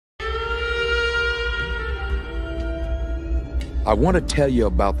I want to tell you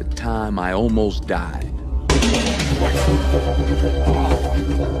about the time I almost died.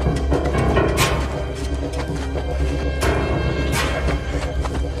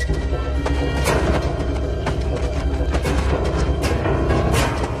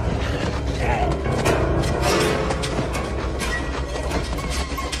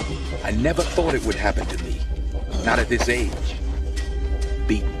 I never thought it would happen to me. Not at this age.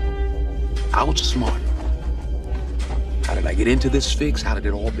 Beaten. Outsmarted. How did I get into this fix? How did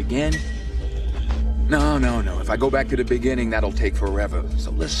it all begin? No. If I go back to the beginning, that'll take forever.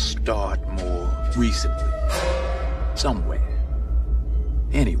 So let's start more recently. Somewhere.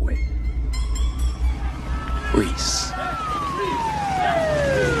 Anyway. Greece.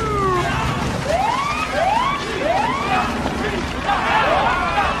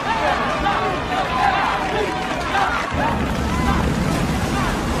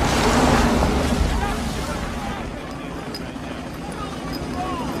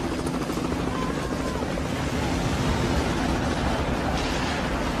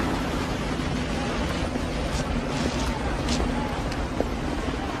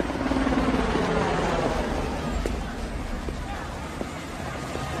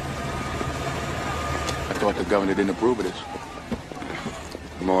 I thought the governor didn't approve of this.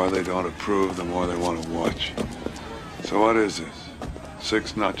 The more they don't approve, the more they want to watch. So what is this?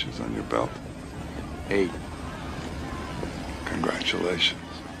 6 notches on your belt? 8. Congratulations.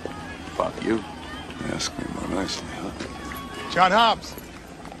 Fuck you. Ask me more nicely, huh? John Hobbs.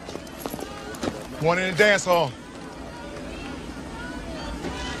 One in the dance hall.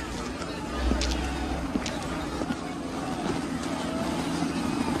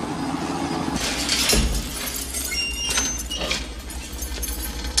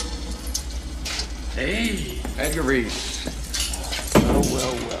 Hey, Edgar Reese.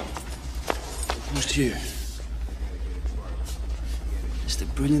 Well. Who's here? It's the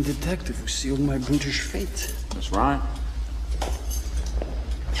brilliant detective who sealed my brutish fate. That's right.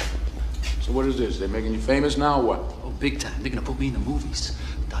 So what is this? They making you famous now or what? Oh, big time. They're gonna put me in the movies.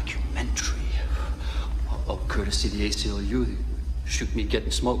 Documentary. Oh, courtesy of the ACLU. They shoot me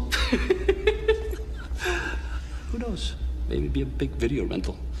getting smoked. Who knows? Maybe be a big video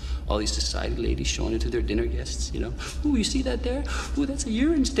rental. All these society ladies showing it to their dinner guests, you know. Ooh, you see that there? Ooh, that's a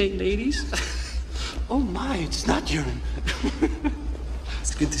urine stain, ladies. Oh my, it's not urine.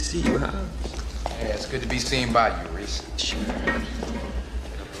 It's good to see you, huh? Yeah, it's good to be seen by you, Reese. Sure.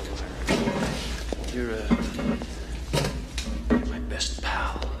 You're my best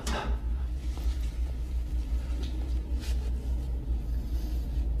pal.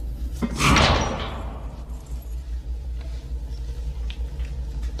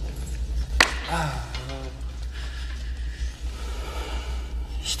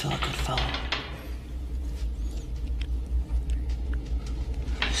 Still a good fellow.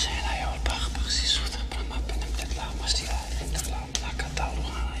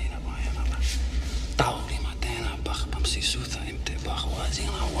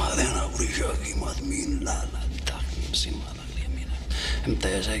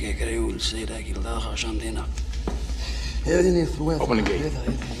 Open the gate.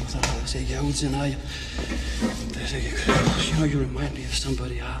 You know, you remind me of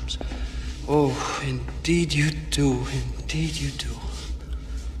somebody, Hobbs. Oh, indeed you do. Indeed you do.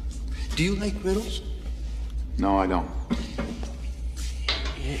 Do you like riddles? No, I don't.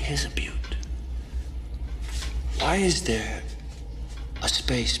 Here's a beaut. Why is there a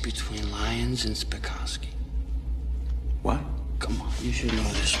space between Lyons and Spikoski? What? Come on, you should know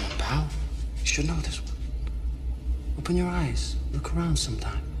this one, pal. You should know this one. Open your eyes. Look around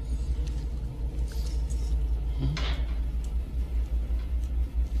sometime.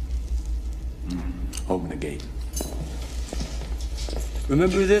 Open the gate.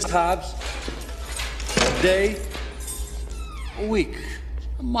 Remember this, Hobbs? A day, a week,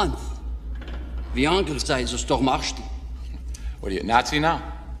 a month. Wie Onkel zei, zo toch machst du. What are you, Nazi now?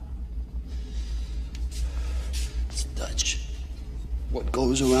 It's Dutch. What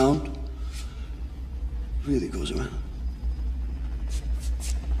goes around really goes around.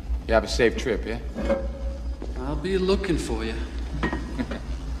 You have a safe trip, yeah? I'll be looking for you.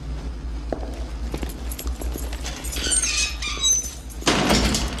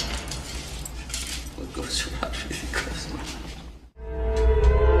 What goes around really goes around.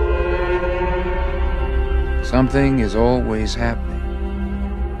 Something is always happening.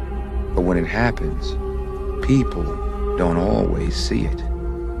 But when it happens, people don't always see it,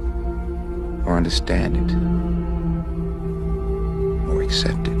 or understand it, or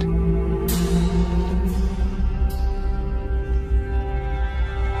accept it.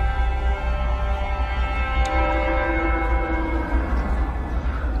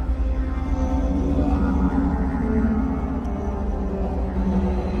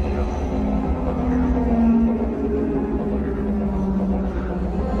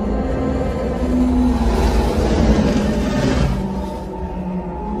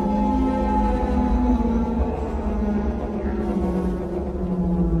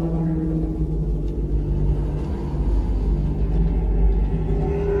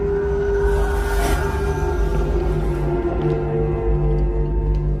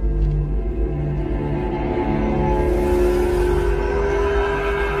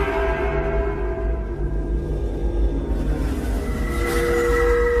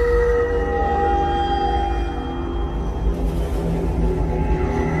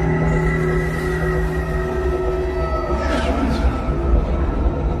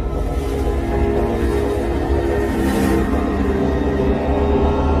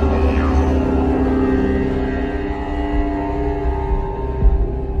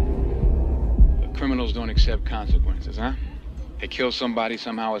 consequences, huh? They kill somebody,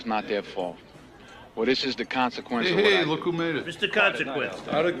 somehow it's not their fault. Well, this is the consequence of what I look who made it. Mr. Consequence.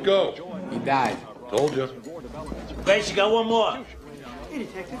 How'd it go? He died. Told you. Grace, you got one more. Hey,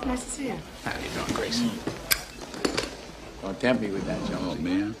 Detective. Nice to see you. How you doing, Gracie? Don't tempt me with that, Jones. Oh,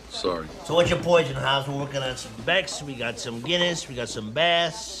 man. Sorry. So what's your poison, Hobbs? We're working on some Becks, we got some Guinness, we got some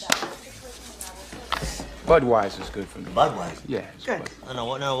Bass. Budweiser's good for me. Budweiser? Yeah, it's Good. Bud.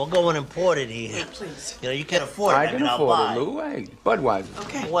 No, we're going imported here. Wait, please. You know, you can't afford it, I maybe can I'll afford buy. it, Lou. Hey, Budweiser.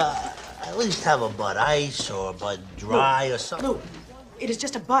 Okay. Well, at least have a Bud Ice or a Bud Dry or something. Lou, it is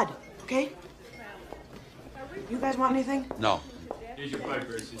just a bud, okay? You guys want anything? No.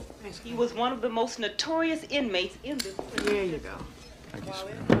 He was one of the most notorious inmates in this prison. There you go. Thank you,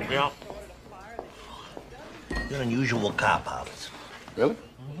 sir. Yeah. You're an unusual cop, Hobbs. Really?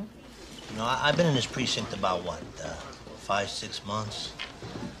 You know, I've been in this precinct about, 5, 6 months.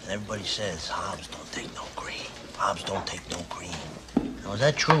 And everybody says, Hobbs don't take no green. Hobbs don't take no green. Now, is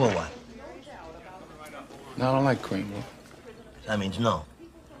that true or what? No, I don't like cream, Lou. That means no.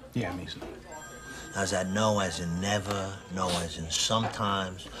 Yeah, me so. Now, is that no as in never, no as in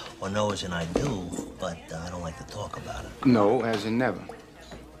sometimes, or no as in I do, but I don't like to talk about it? No, as in never.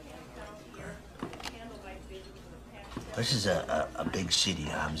 This is a big city,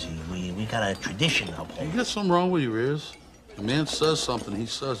 Hobbsy. We got a tradition up You here. got something wrong with your ears? A man says something, he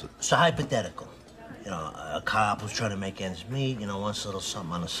says it. It's a hypothetical. You know, a cop who's trying to make ends meet, you know, wants a little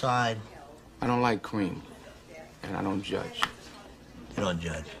something on the side. I don't like cream, and I don't judge. You don't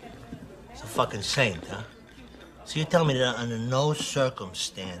judge. It's a fucking saint, huh? So you tell me that under no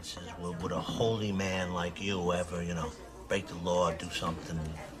circumstances would a holy man like you ever, you know, break the law, do something.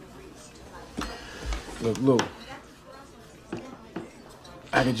 Look, Lou.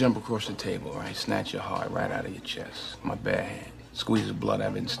 I can jump across the table, right? Snatch your heart right out of your chest. My bare hand. Squeeze the blood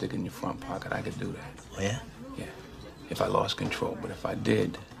out of it and stick it in your front pocket. I could do that. Oh, yeah? Yeah. If I lost control. But if I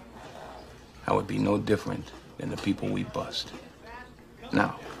did, I would be no different than the people we bust.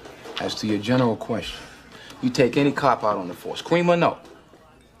 Now, as to your general question, you take any cop out on the force, cream or no,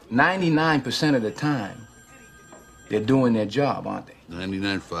 99% of the time, they're doing their job, aren't they?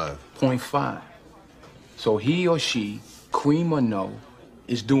 99.5. 0.5. So he or she, cream or no,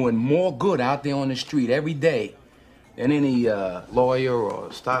 is doing more good out there on the street every day than any lawyer or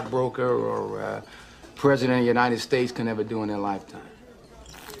stockbroker or president of the United States can ever do in their lifetime.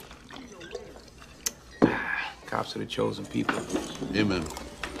 Cops are the chosen people. Amen.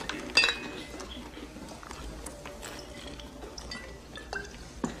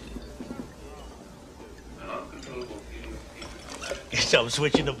 Guess I'm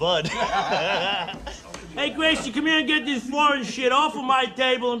switching to Bud. Hey, Gracie, come here and get this foreign shit off of my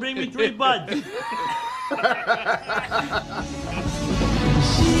table and bring me 3 Buds. She's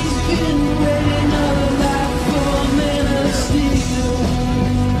been waiting all her life for a man to see her.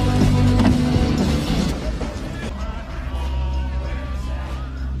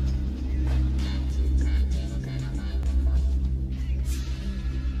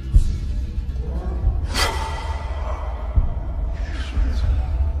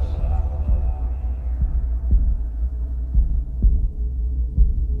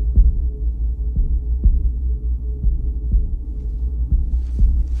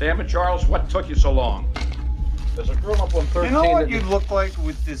 Damn it, Charles, what took you so long? There's a girl up on 13 You know what that- you look like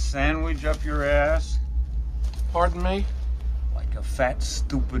with this sandwich up your ass? Pardon me? Like a fat,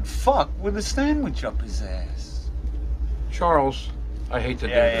 stupid fuck with a sandwich up his ass. Charles, I hate to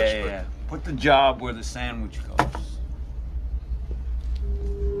do Yeah, this, yeah, but... yeah. Put the job where the sandwich goes.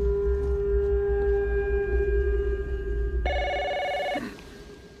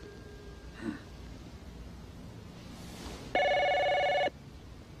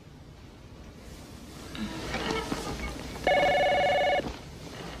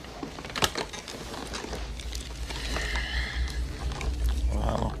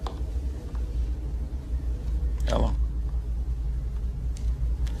 Hello. Hello.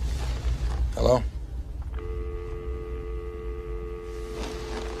 Hello?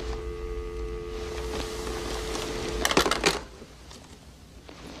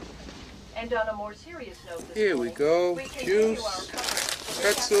 And on a more serious note, this Here we morning, go. we continue Juice, our coverage of the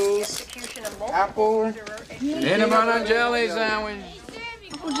pretzels, execution of multiple apple, Peanut butter jelly sandwich.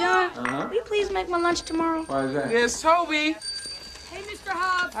 Uncle John, will you please make my lunch tomorrow? Why is that? Yes, Toby. Hey, Mr.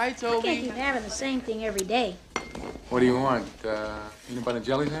 Hobbs. Hi, I can't Toby. keep having the same thing every day. What do you want? Peanut butter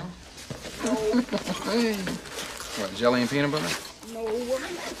jelly sandwich? What, jelly and peanut butter? No.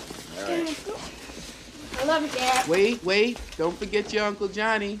 I love you, Dad. Wait. Don't forget your Uncle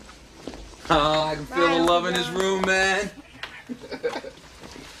Johnny. Oh, I can feel the love in this room, man.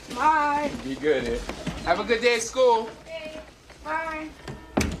 Bye. Be good here. Have a good day at school. Okay. Bye.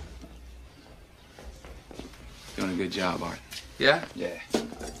 Doing a good job, Art. Yeah? Yeah.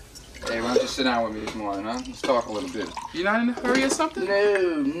 Hey, why don't you sit down with me this morning, huh? Let's talk a little bit. You not in a hurry or something?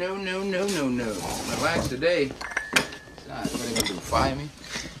 No. Relax today. What are they gonna do, fire me?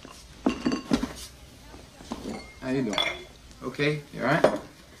 How you doing? Okay? You all right?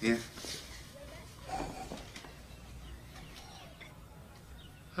 Yeah.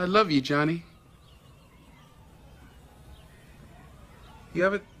 I love you, Johnny. You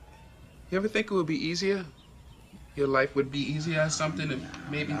ever think it would be easier? Your life would be easier or something if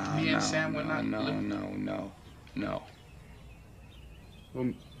maybe me and Sam were not living? No.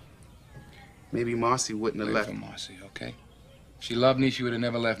 Well, maybe Marcy wouldn't have left. Wait for Marcy, okay? If she loved me, she would have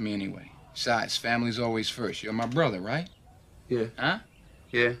never left me anyway. Besides, family's always first. You're my brother, right? Yeah. Huh?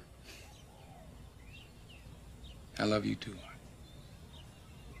 Yeah. I love you too, Art.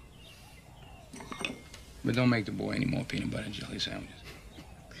 But don't make the boy any more peanut butter and jelly sandwiches.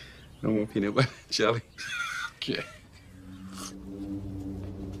 No more peanut butter and jelly. Okay.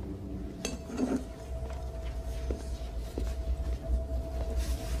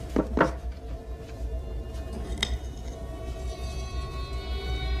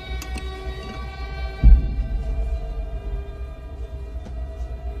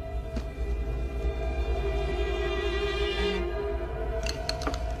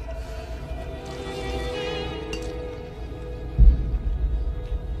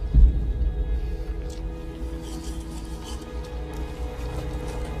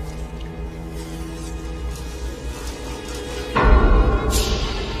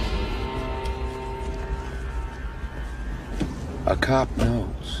 A cop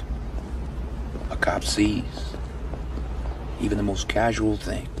knows. A cop sees. Even the most casual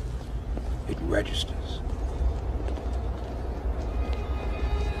thing, it registers.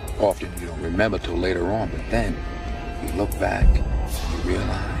 Often you don't remember till later on, but then you look back and you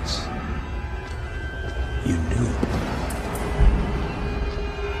realize you knew.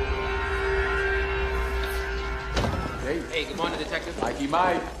 Hey, good morning, Detective. Mikey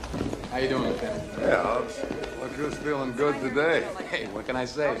Mike. How you doing, Lieutenant? Yeah, Hobbs. Look who's feeling good today. Hey, what can I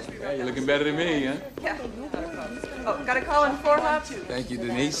say? Yeah, you're looking better than me, huh? Yeah. Oh, got a call in for Hobbs? Thank you,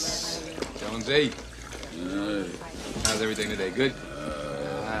 Denise. Jones 8. How's everything today? Good?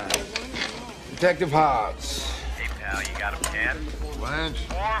 Detective Hobbs. Hey, pal, you got a pen? Blanche?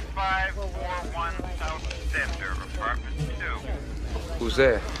 4541 South Center, apartment 2. Who's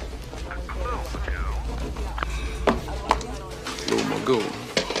there? A clue, Lou Magoo.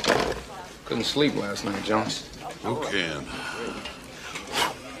 Couldn't sleep last night, Jones. Who can?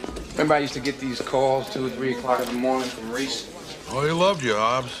 Remember I used to get these calls 2 or 3 o'clock in the morning from Reese? Oh, he loved you,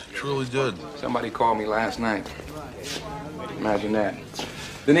 Hobbs. Truly did. Somebody called me last night. Imagine that.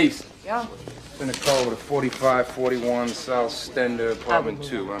 Denise. Yeah? Been a call with a 4541 South Stender, apartment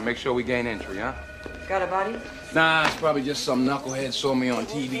 2. Make sure we gain entry, huh? Got a body? Nah, it's probably just some knucklehead saw me on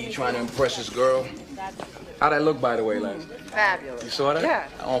TV trying to impress this girl. How'd I look, by the way, last night? Fabulous. You saw that? Yeah.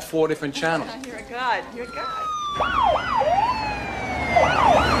 On 4 different channels. You're a god. You're a god.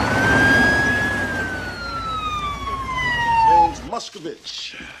 James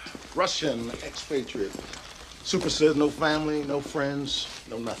Muscovich, Russian expatriate. Super says no family, no friends,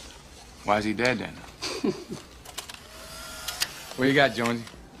 no nothing. Why is he dead then? What you got, Jonesy?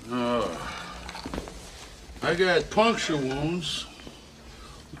 I got puncture wounds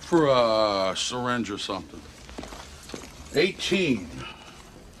for a syringe or something. 18.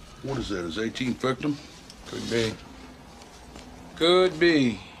 What is that? Is 18th victim? Could be. Could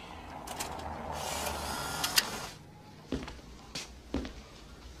be.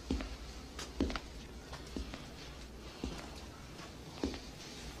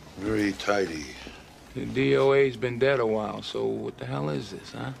 Very tidy. The DOA's been dead a while, so what the hell is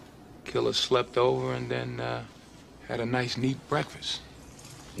this, huh? Killer slept over and then had a nice, neat breakfast.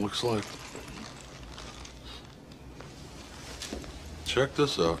 Looks like. Check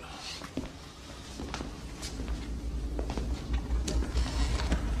this out.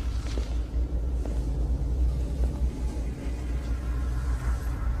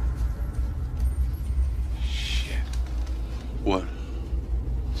 Shit. What?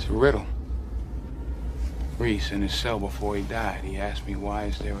 It's a riddle. Reese, in his cell before he died, he asked me why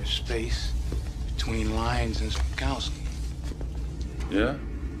is there a space between Lyons and Smokowski. Yeah?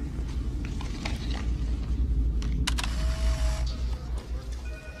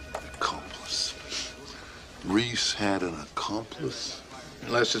 Accomplice. Reese had an accomplice?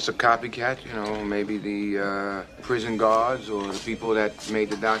 Unless it's a copycat, you know, maybe the prison guards or the people that made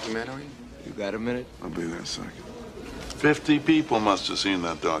the documentary. You got a minute? I'll be there a second. 50 people must have seen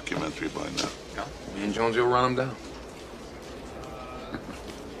that documentary by now. Me and Jonesy will run him down.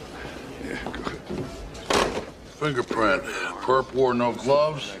 Yeah, good. Fingerprint. Perp wore no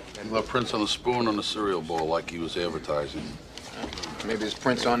gloves. He left prints on the spoon on the cereal bowl like he was advertising. Maybe there's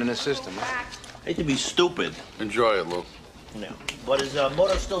prints on in the system, huh? Hate to be stupid. Enjoy it, Lou. Yeah. But is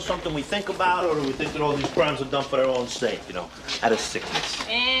motive still something we think about, or do we think that all these crimes are done for their own sake, you know, out of sickness?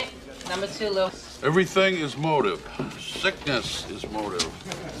 Number 2, Lou. Everything is motive. Sickness is motive.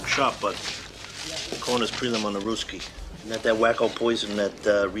 Sharp, bud. Corner's prelim on the Ruski. Isn't that wacko poison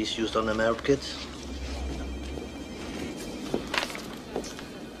that Reese used on them Arab kids?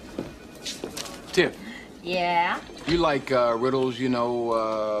 Tip, Yeah? you like riddles, you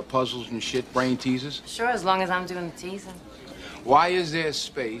know, puzzles and shit, brain teasers? Sure, as long as I'm doing the teasing. Why is there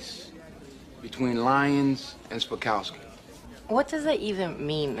space between Lyons and Spakowski? What does that even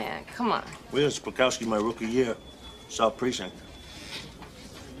mean, man? Come on. We're in Spakowski my rookie year. South Precinct.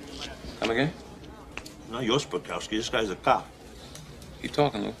 Come again? No, you're Spakowski. This guy's a cop. You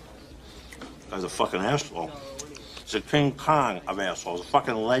talking, Lou? This guy's a fucking asshole. He's a King Kong of assholes. A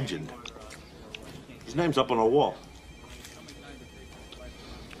fucking legend. His name's up on the wall.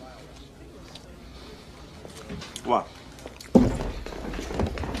 What?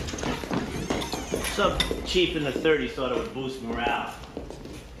 Some chief in the 30s thought it would boost morale.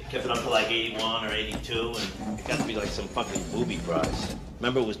 They kept it up to like 81 or 82, and it got to be like some fucking booby prize.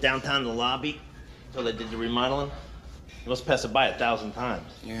 Remember, it was downtown in the lobby until they did the remodeling? You must pass it by 1,000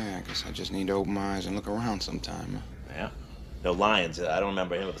 times. Yeah, I guess I just need to open my eyes and look around sometime. Huh? Yeah? No, Lyons, I don't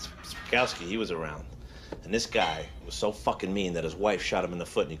remember him, but Spakowski, he was around. And this guy was so fucking mean that his wife shot him in the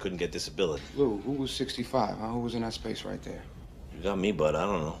foot and he couldn't get disability. Lou, who was 65, huh? Who was in that space right there? You got me, bud. I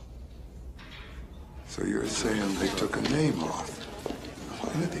don't know. So you're saying they took a name off?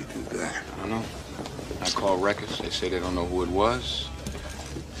 Why did they do that? I don't know. I called records. They say they don't know who it was,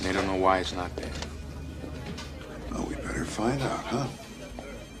 and they don't know why it's not there. Well, we better find out, huh?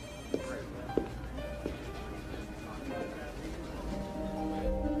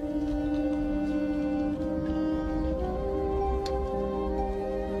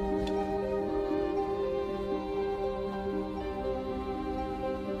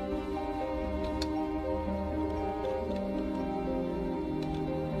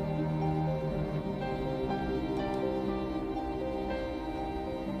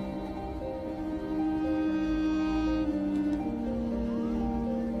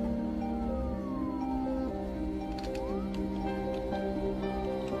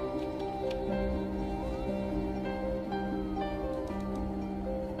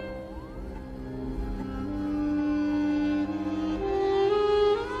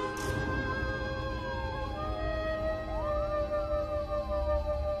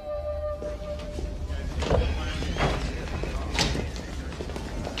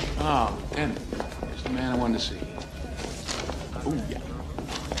 Oh, Denny. It's the man I wanted to see. Oh, yeah.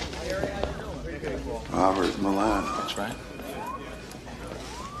 Robert Milano. That's right.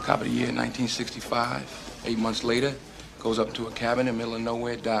 Cop of the year, 1965. 8 months later, goes up to a cabin in the middle of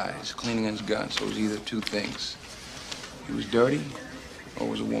nowhere, dies, cleaning his gun. So it was either two things. He was dirty or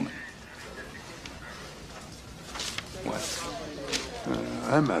was a woman.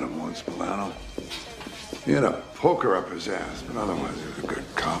 What? I met him once, Milano. He had a poker up his ass, but otherwise he was a good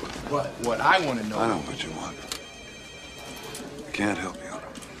cop. What I want to know... I know what you want. I can't help you.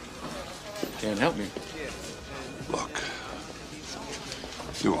 Can't help me. Look,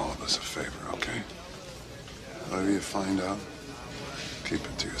 do all of us a favor, okay? Whatever you find out, keep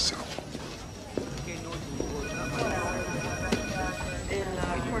it to yourself.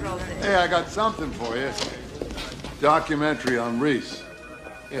 Hey, I got something for you. Documentary on Reese.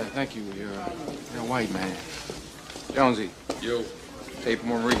 Yeah, thank you. You're a white man. Jonesy. Yo. Tape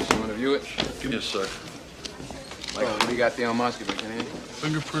him on Reese. You want to view it? Give me a sec. Like, what do you got there on Moscow, McKinney?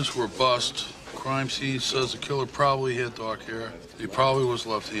 Fingerprints were bust. Crime scene says the killer probably had dark hair. He probably was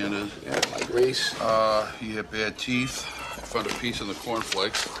left-handed. Yeah, like Reese. He had bad teeth. I found a piece in the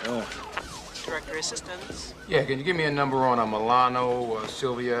cornflakes. Oh. Director assistants. Yeah, can you give me a number on a Milano,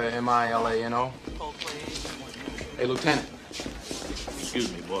 Sylvia, M-I-L-A-N-O? Hold, please. Hey, Lieutenant.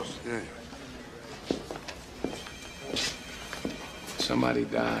 Excuse me, boss. Yeah. Somebody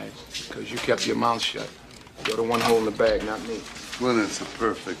died because you kept your mouth shut. You're the one holding the bag, not me. When it's a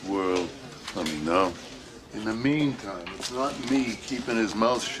perfect world, let me know. In the meantime, it's not me keeping his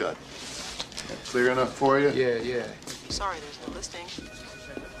mouth shut. That clear enough for you? Yeah. Sorry, there's no listing.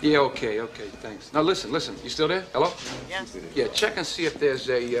 Yeah, okay, thanks. Now, listen. You still there? Hello? Yes. Yeah, check and see if there's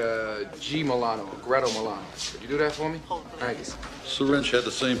a G. Milano, a Greto Milano. Could you do that for me? Hold, please. Thank you. Syringe had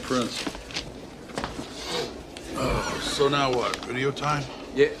the same prints. So now what? Video time?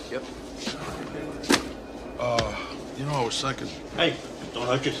 Yeah, yep. You know, I was thinking. Hey, don't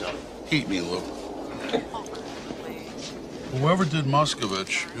hurt yourself. Heat me, Lou. Whoever did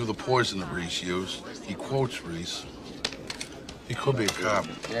Muscovich knew the poison that Reese used. He quotes Reese. He could be a cop.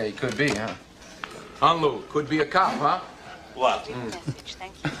 Yeah, he could be, huh? Huh, Lou? Could be a cop, huh? What? Message,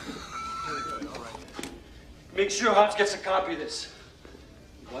 thank you. Make sure Hobbs gets a copy of this.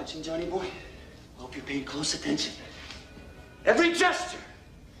 You watching, Johnny boy? I hope you're paying close attention. Every gesture,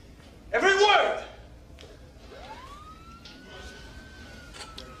 every word.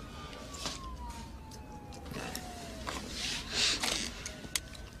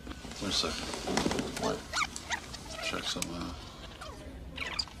 Wait a second. What? Check something out.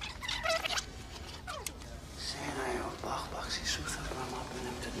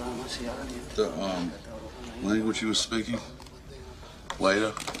 The language he was speaking?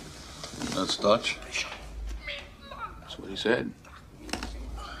 Later? That's Dutch? That's what he said.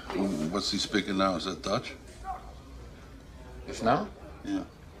 What's he speaking now? Is that Dutch? This now? Yeah.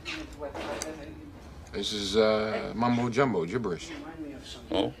 This is mumbo jumbo, gibberish.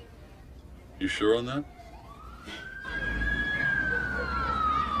 Oh? You sure on that?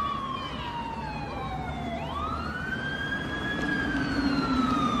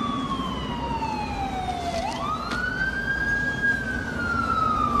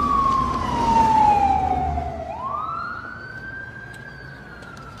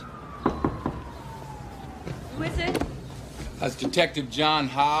 Who is it? That's Detective John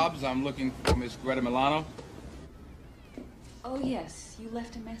Hobbs. I'm looking for Miss Greta Milano. Oh, yes. You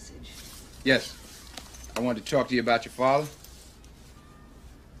left a message. Yes. I wanted to talk to you about your father.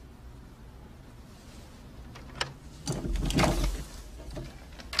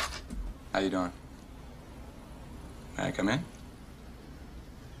 How you doing? May I come in?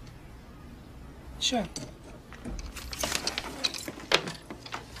 Sure.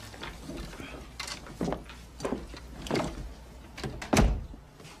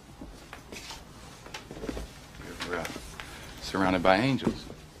 You're surrounded by angels.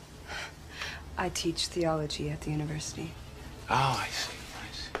 I teach theology at the university. Oh, I see.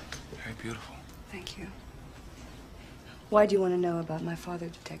 I see. Very beautiful. Thank you. Why do you want to know about my father,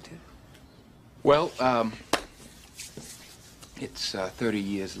 Detective? Well, it's 30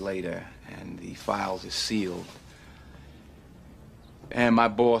 years later, and the files are sealed. And my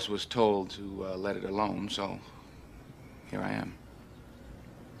boss was told to let it alone, so here I am.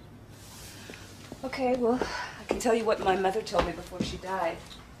 Okay, well, I can tell you what my mother told me before she died.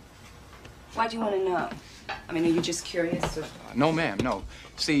 Why do you want to know? I mean, are you just curious? Or... No, ma'am, no.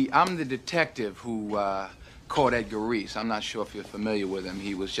 See, I'm the detective who caught Edgar Reese. I'm not sure if you're familiar with him.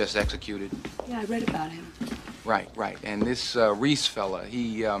 He was just executed. Yeah, I read about him. Right, right. And this Reese fella,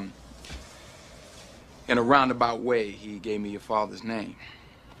 he, in a roundabout way, he gave me your father's name.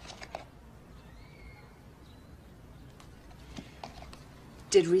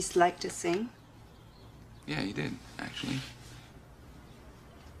 Did Reese like to sing? Yeah, he did, actually.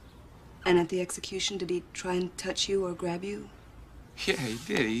 And at the execution, did he try and touch you or grab you? Yeah, he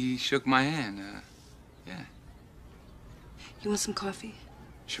did. He shook my hand. Yeah. You want some coffee?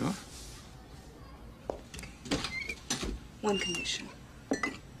 Sure. One condition.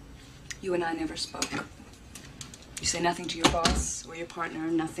 You and I never spoke. You say nothing to your boss or your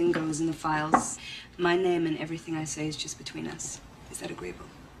partner. Nothing goes in the files. My name and everything I say is just between us. Is that agreeable?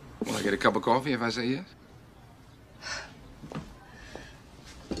 Will I get a cup of coffee if I say yes?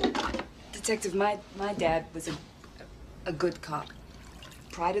 Detective, my dad was a good cop.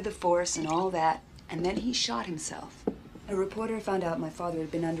 Pride of the force and all that. And then he shot himself. A reporter found out my father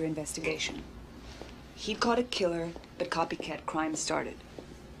had been under investigation. He'd caught a killer, but copycat crime started.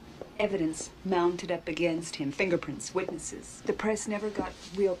 Evidence mounted up against him, fingerprints, witnesses. The press never got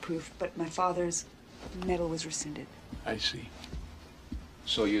real proof, but my father's medal was rescinded. I see.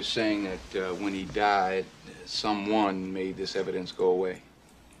 So you're saying that when he died, someone made this evidence go away?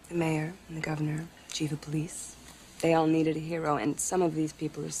 The mayor and the governor, chief of police, they all needed a hero, and some of these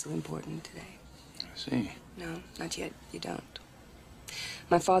people are still important today. I see. No, not yet. You don't.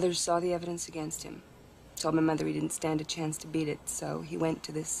 My father saw the evidence against him. Told my mother he didn't stand a chance to beat it, so he went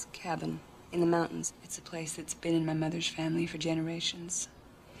to this cabin in the mountains. It's a place that's been in my mother's family for generations.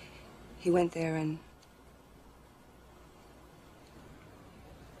 He went there and...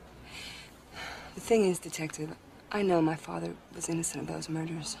 The thing is, Detective, I know my father was innocent of those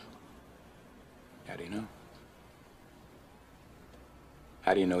murders. How do you know?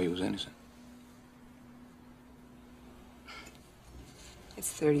 How do you know he was innocent? It's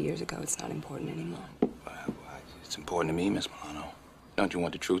 30 years ago. It's not important anymore. It's important to me, Miss Milano. Don't you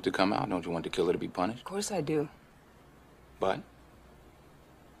want the truth to come out? Don't you want the killer to be punished? Of course I do. But?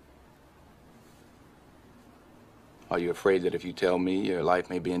 Are you afraid that if you tell me, your life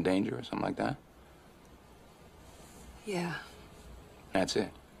may be in danger or something like that? Yeah. That's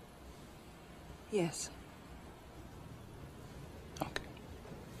it. Yes.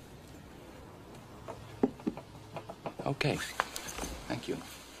 Okay. Thank you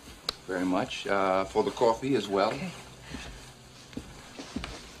very much for the coffee as well. Okay.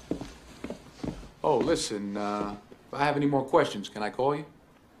 Oh, listen, if I have any more questions, can I call you?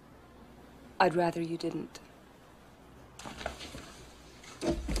 I'd rather you didn't.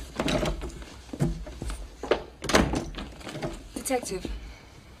 Detective,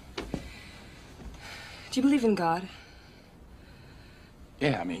 do you believe in God?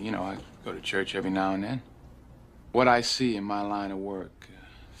 Yeah, I mean, you know, I go to church every now and then. What I see in my line of work,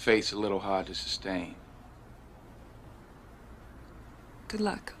 faith's a little hard to sustain. Good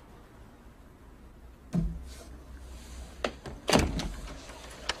luck.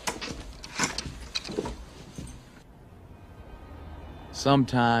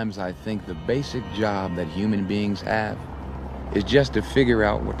 Sometimes I think the basic job that human beings have is just to figure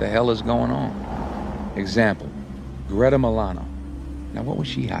out what the hell is going on. Example, Greta Milano. Now, what was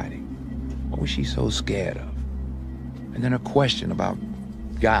she hiding? What was she so scared of? And then a question about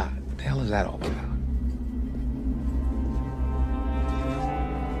God. What the hell is that all about?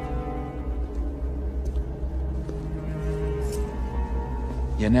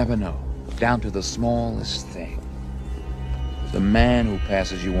 You never know, down to the smallest thing. The man who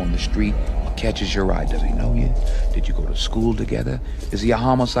passes you on the street, catches your eye. Does he know you? Did you go to school together? Is he a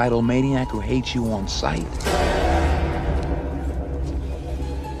homicidal maniac who hates you on sight?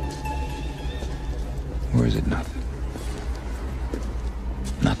 Or is it nothing?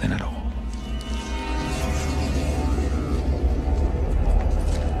 Nothing at all.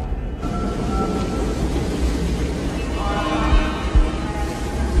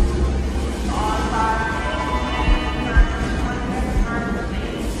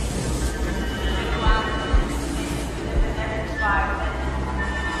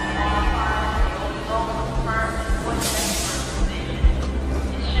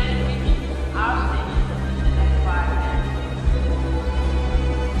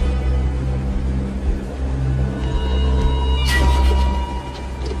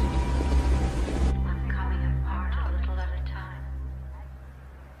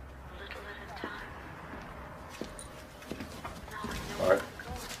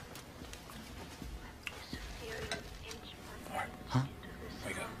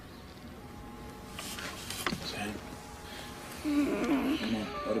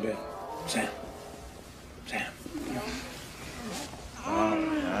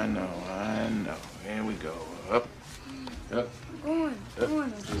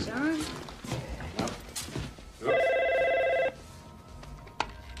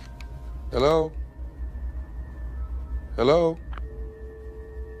 Hello? Hello?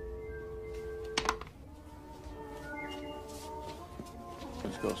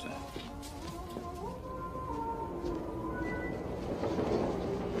 Let's go, Sam.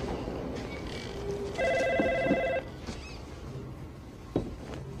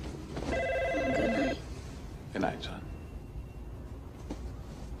 Good night. Good night, son.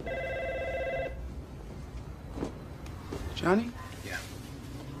 Johnny? Yeah.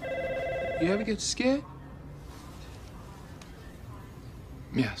 You ever get scared?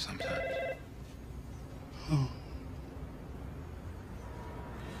 Yeah, sometimes. Oh.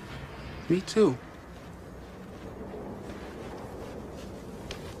 Me too.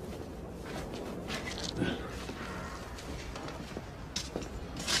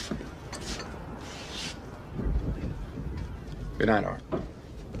 Good night, Art.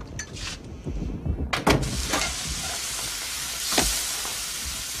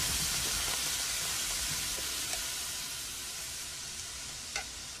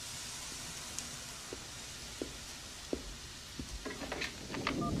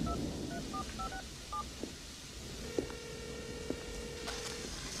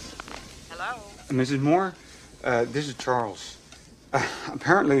 Mrs. Moore, this is Charles.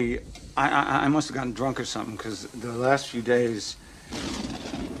 Apparently, I must have gotten drunk or something, because the last few days...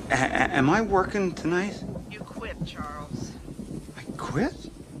 am I working tonight? You quit, Charles. I quit?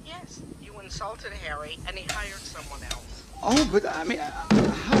 Yes, you insulted Harry, and he hired someone else. Oh, but I mean, how...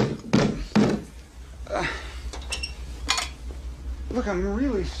 look, I'm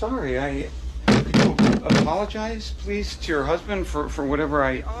really sorry. Could you apologize, please, to your husband for whatever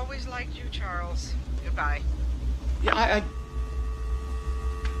I... Always liked you, Charles. Goodbye. Yeah, I...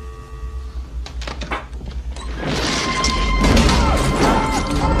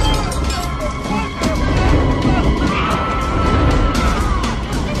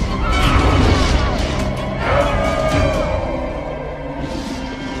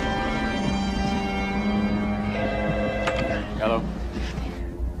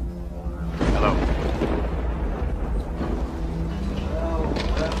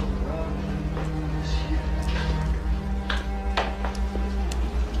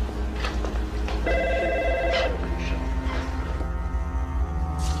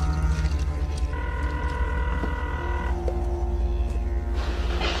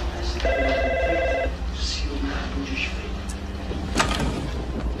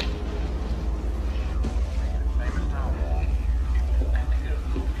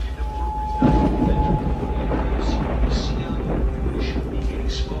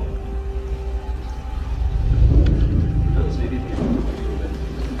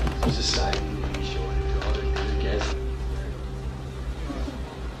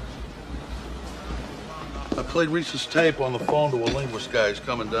 I played Reese's tape on the phone to a linguist guy. He's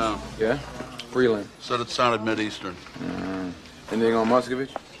coming down. Yeah? Freeland. Said it sounded Mid-Eastern. Anything on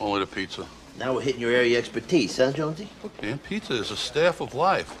Muscovich? Only the pizza. Now we're hitting your area of expertise, huh, Jonesy? Look, man, pizza is a staff of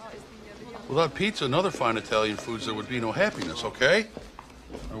life. Without pizza and other fine Italian foods, there would be no happiness, okay?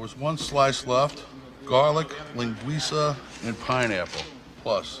 There was one slice left. Garlic, linguiça, and pineapple.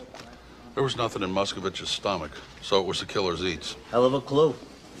 Plus, there was nothing in Muscovich's stomach, so it was the killer's eats. Hell of a clue.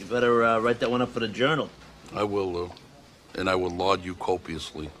 You better write that one up for the journal. I will, Lou. And I will laud you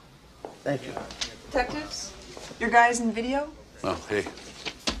copiously. Thank you. Detectives? Your guys in video? Oh, hey.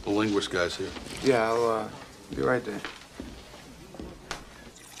 The linguist guy's here. Yeah, I'll be right there.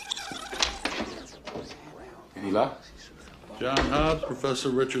 Any luck? John Hobbs, Professor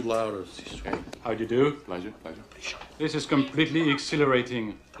Richard Louders. Hey, how do you do? Pleasure. This is completely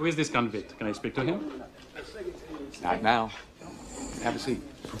exhilarating. Who is this convict? Can I speak to him? Not now. Have a seat.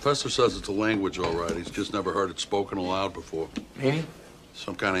 Professor says it's a language, all right. He's just never heard it spoken aloud before. Meaning?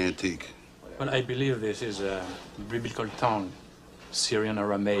 Some kind of antique. Well, I believe this is a biblical tongue, Syrian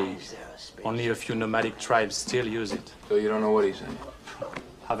Aramaic. Only a few nomadic tribes still use it. So you don't know what he's saying?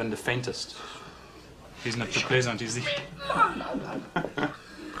 Haven't the faintest. He's not too pleasant, is he?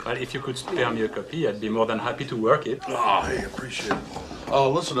 Well, if you could spare me a copy, I'd be more than happy to work it. Oh, hey, appreciate it.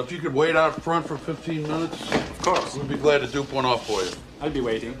 Oh, listen, if you could wait out front for 15 minutes. Of course. We'd be glad to dupe one off for you. I'll be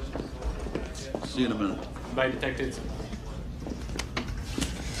waiting. See you in a minute. Bye, detectives.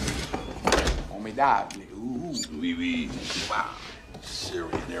 Formidable. Ooh. Oui, oui. Wow.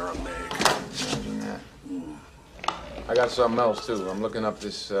 Syrian Aramaic. I got something else, too. I'm looking up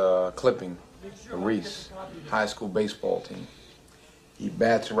this clipping. The Reese high school baseball team. He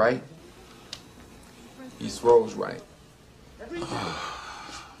bats right. He throws right.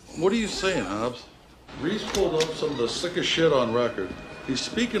 What are you saying, Hobbs? Reese pulled up some of the sickest shit on record. He's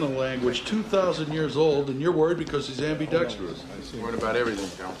speaking a language 2,000 years old, and you're worried because he's ambidextrous. I'm worried about everything,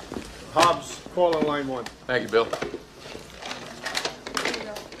 John. Hobbs, call on line 1. Thank you, Bill.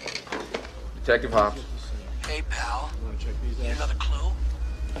 Detective Hobbs. Hey, pal. Need another clue?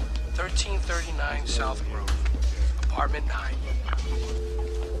 1339 South Grove, apartment 9.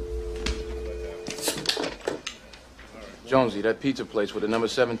 Jonesy, that pizza place with the number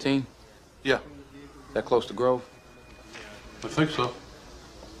 17? Yeah. That close to Grove? I think so.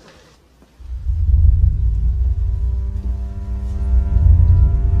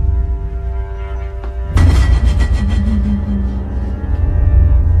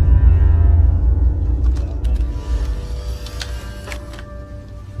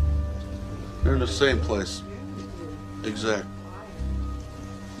 They're in the same place. Exact.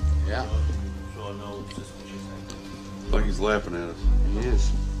 Yeah. Like he's laughing at us. He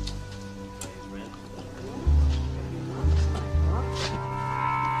is.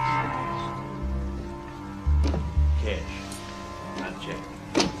 Cash, not check.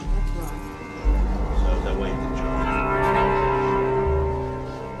 So that way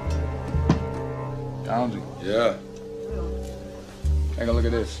the Jonesy. Yeah. Take a look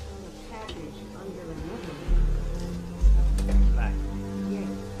at this.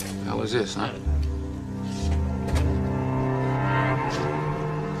 How was this, huh?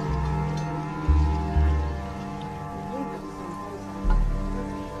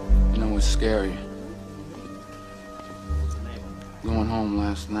 You know what's scary? Going home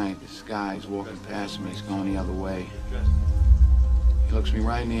last night, this guy's walking past me. He's going the other way. He looks me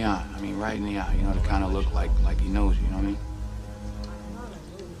right in the eye. I mean, right in the eye. You know, the kind of look like he knows you, you know what I mean?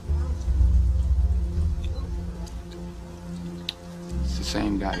 It's the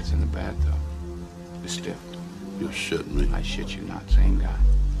same guy that's in the bathtub. The stiff. You're shitting me. I shit you not. Same guy.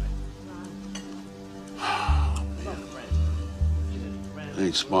 I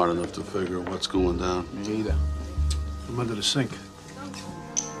ain't smart enough to figure what's going down. Me either. I'm under the sink.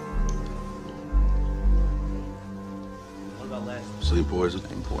 Same poison.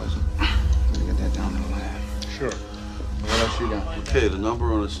 Same poison. Let me get that down in the lab. Sure. What else you got? Okay, the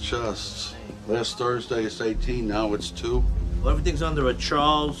number on his chest. Last Thursday it's 18, now it's 2. Well, everything's under a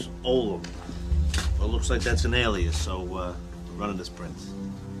Charles Olam. Well, it looks like that's an alias, so we're running this prints.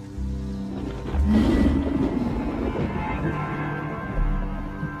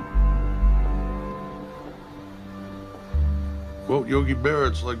 Quote Yogi Berra,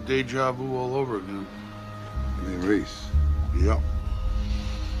 it's like deja vu all over again. You mean Reese? Yep.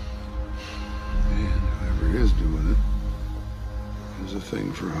 Man, whoever is doing it is a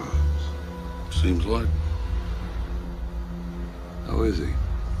thing for Hobbs. Seems like. How is he?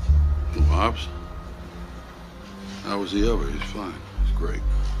 Who, Hobbs? How was he ever? He's fine. He's great.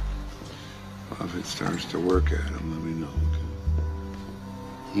 Well, if it starts to work at him, let me know, okay?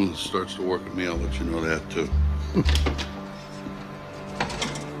 When it starts to work with me, I'll let you know that, too.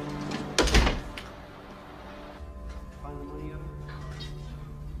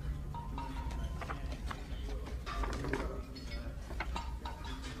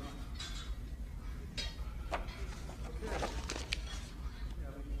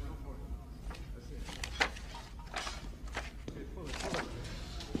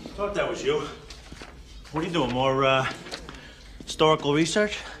 Thought that was you. What are you doing? More historical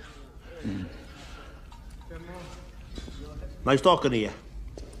research? Nice talking to you.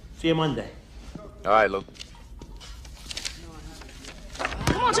 See you Monday. All right, Luke.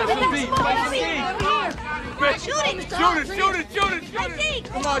 Come on, Toby. Come on, shoot it.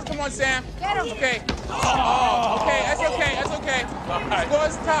 Come on, Sam. Get him. Okay. Oh, okay, that's okay.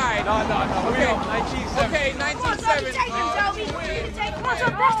 Score's tied. No. Okay. 19-7. Okay, 19-7. Come on, Toby. Take him, Toby. Come on,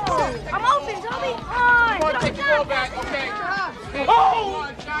 Toby. I'm open, Toby. Come on. Come on, take the ball back. Okay. Come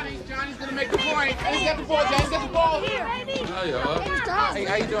on, Johnny's gonna make the point. He's got the ball, Johnny's got the ball. Here, baby. There you are. Hey,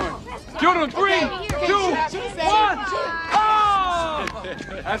 how you doing? Shoot him. 3, 2, 1. Oh!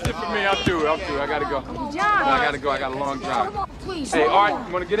 That's it for me. I'm through. I gotta go. John. I gotta go. I got a long drive. Please. Hey, Art,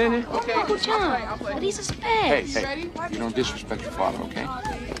 you wanna get in here? Okay. Uncle John. But he's a spaz. Hey, you don't disrespect your father, okay?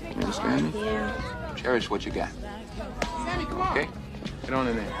 You understand me? Yeah. Cherish what you got. Sammy, come on. Okay? Get on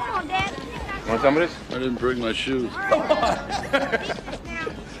in there. Come on, Dad. Want some of this? I didn't bring my shoes.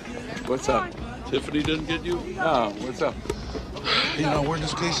 What's up? Tiffany didn't get you? No, what's up? You know where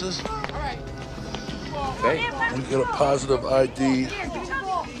this case is? Hey. We get a positive ID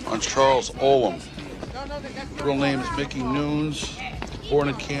on Charles Olam. Real name is Mickey Nunes. Born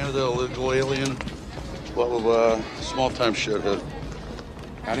in Canada, illegal alien. Blah, blah, blah. Small-time shithead.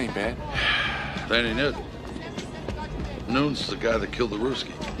 That ain't bad. That ain't it. Nunes is the guy that killed the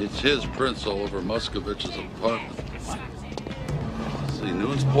Ruski. It's his prints all over Muscovich's apartment. See,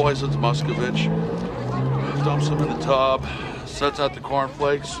 Nunes poisons Muscovich, dumps him in the tub, sets out the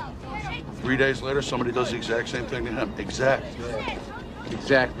cornflakes. 3 days later, somebody does the exact same thing to him. Exact,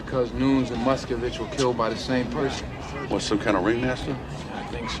 because Nunes and Muscovich were killed by the same person. What, some kind of ringmaster? I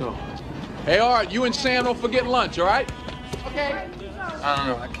think so. Hey, Art, you and Sam don't forget lunch, all right? Okay. I don't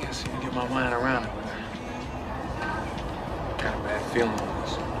know. I can't seem to get my mind around it. Got a bad feeling on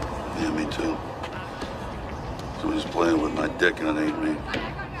this. Yeah, me too. Someone's playing with my dick and it ain't me.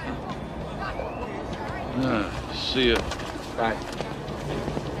 See ya. Bye.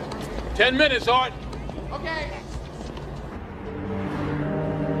 10 minutes, Art. Okay.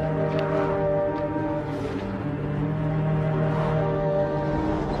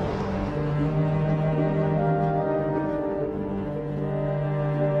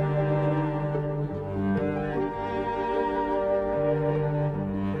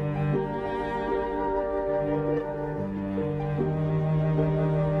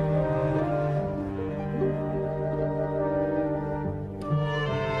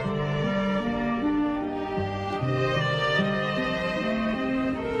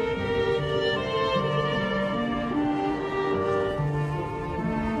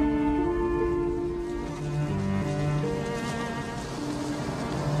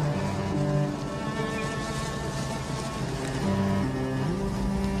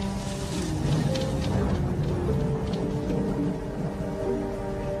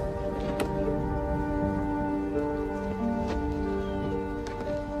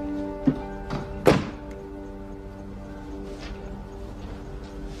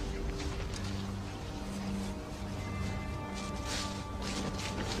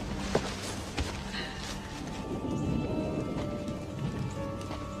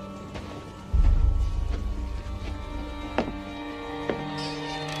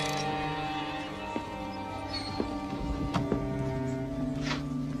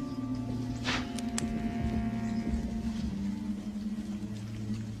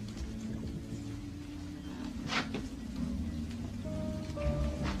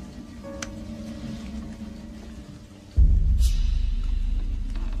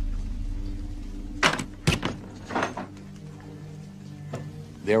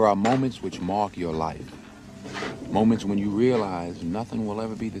 There are moments which mark your life. Moments when you realize nothing will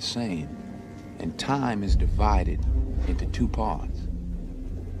ever be the same, and time is divided into two parts.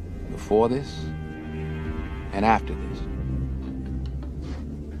 Before this and after this.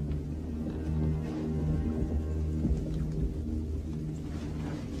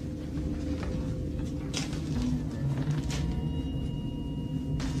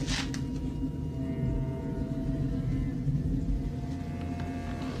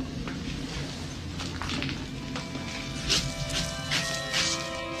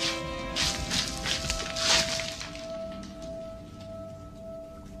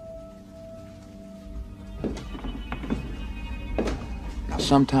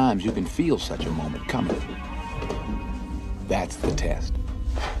 sometimes you can feel such a moment coming. That's the test.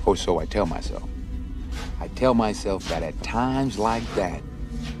 Or so I tell myself. I tell myself that at times like that,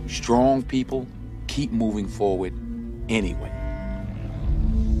 strong people keep moving forward anyway.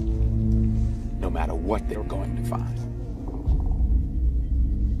 No matter what they're going to find.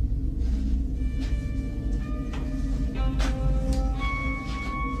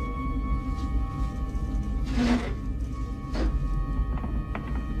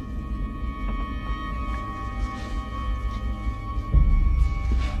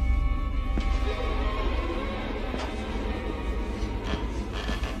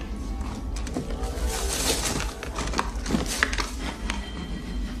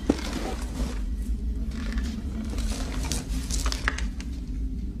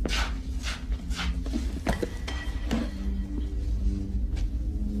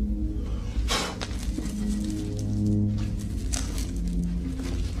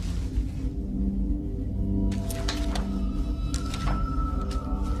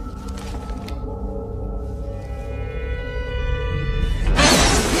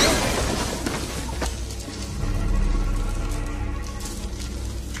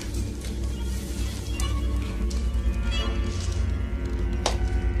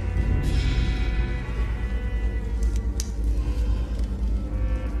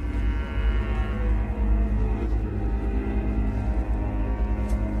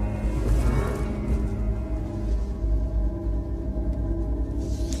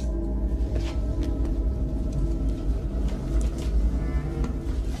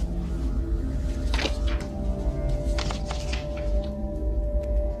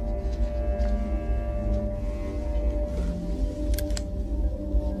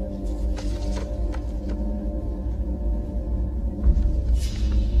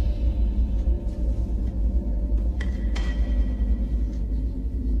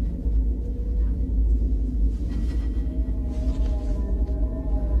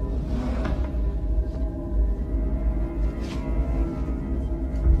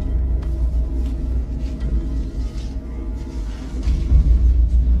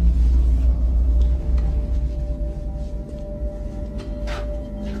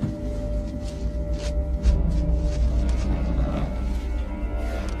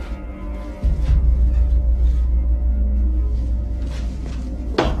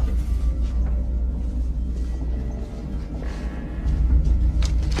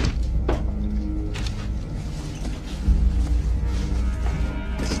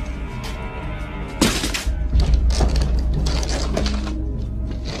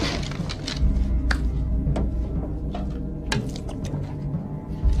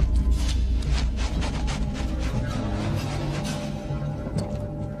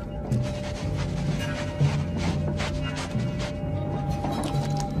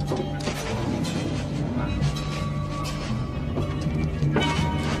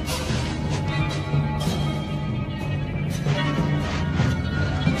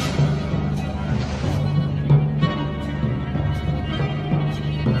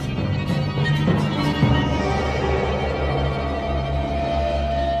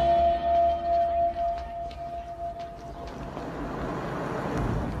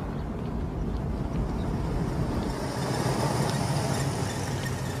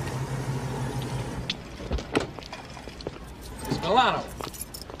 Milano.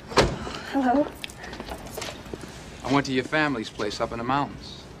 Hello. I went to your family's place up in the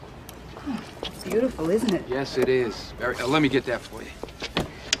mountains. Oh, it's beautiful, isn't it? Yes, it is. Let me get that for you.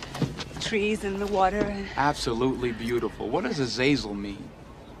 Trees and the water. Absolutely beautiful. What does azazel mean?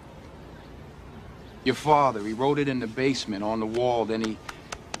 Your father, he wrote it in the basement on the wall, then he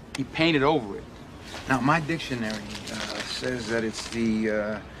painted over it. Now, my dictionary says that it's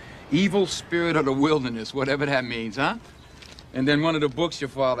the evil spirit of the wilderness, whatever that means, huh? And then one of the books your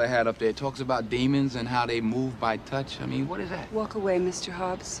father had up there talks about demons and how they move by touch. I mean, what is that? Walk away, Mr.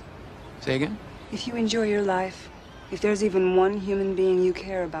 Hobbs. Say again? If you enjoy your life, if there's even one human being you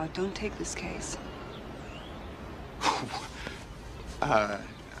care about, don't take this case.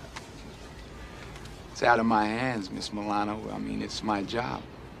 It's out of my hands, Miss Milano. I mean, it's my job.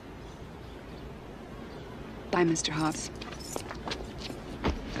 Bye, Mr. Hobbs.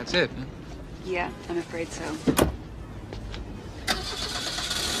 That's it, huh? Yeah, I'm afraid so.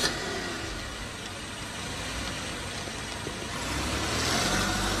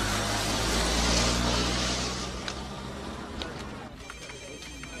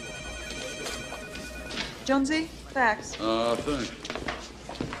 Jonesy, fax. Thanks.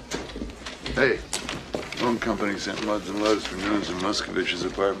 Hey, loan company sent loads and loads for Nunes and Moskovich's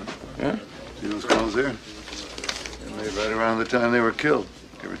apartment. Yeah? See those calls there? Maybe right around the time they were killed,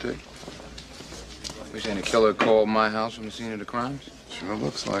 give or take. You saying the killer called my house from the scene of the crimes? Sure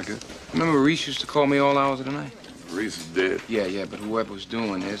looks like it. Remember Reese used to call me all hours of the night? Reese is dead. Yeah, but whoever was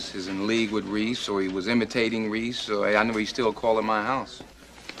doing this is in league with Reese, or he was imitating Reese, or I knew he's still calling my house.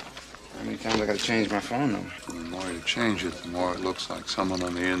 How many times I gotta change my phone number? The more you change it, the more it looks like someone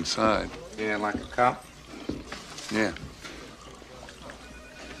on the inside. Yeah, like a cop? Yeah.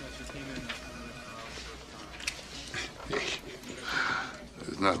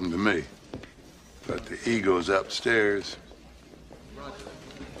 There's nothing to me. But the ego's upstairs.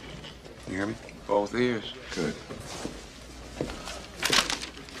 You hear me? Both ears. Good.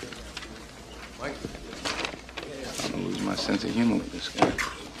 I'm gonna lose my sense of humor with this guy.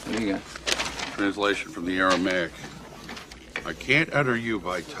 What do you got? Translation from the Aramaic. I can't enter you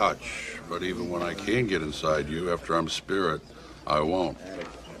by touch, but even when I can get inside you after I'm spirit, I won't.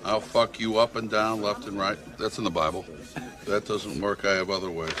 I'll fuck you up and down, left and right. That's in the Bible. If that doesn't work, I have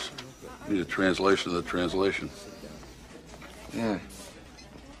other ways. Need a translation of the translation. Yeah.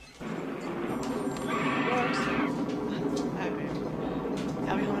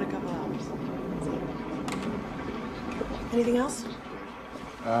 I'll be home in a couple hours. Anything else?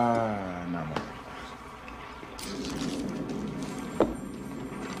 No more.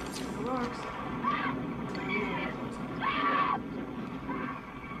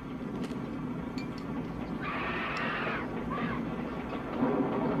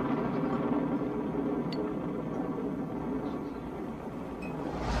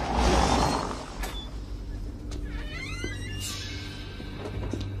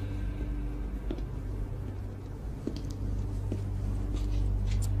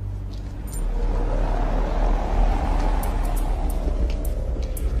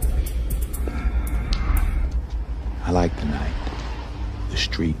 I like the night, the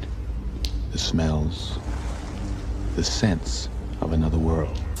street, the smells, the sense of another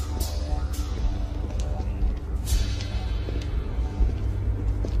world.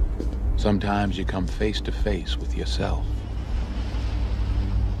 Sometimes you come face to face with yourself.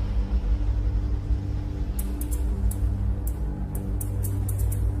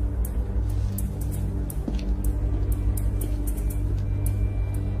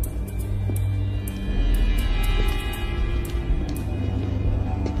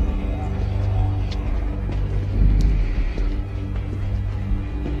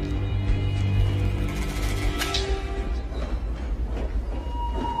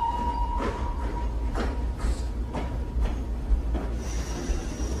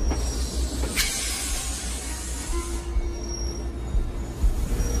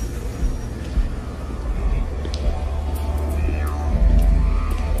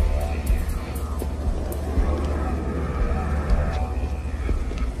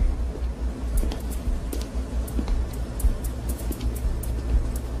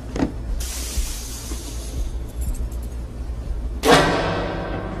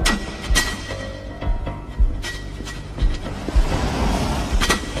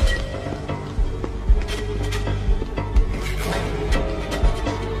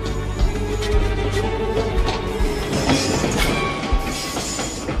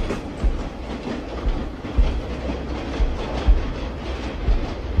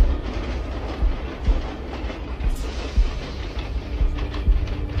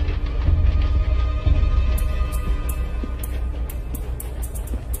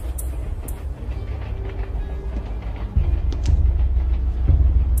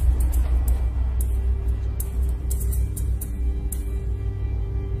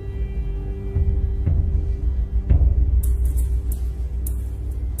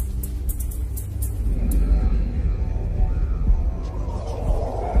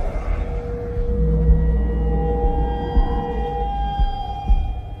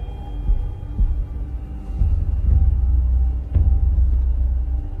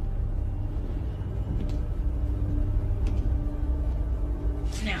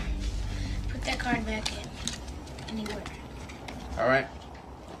 card back in. Anywhere. All right.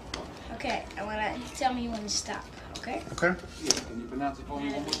 Okay, I want to tell me when to stop, okay? Okay. Yeah, can you pronounce it for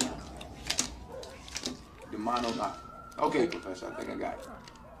me one more time? Demano. Okay, Professor, I think I got it.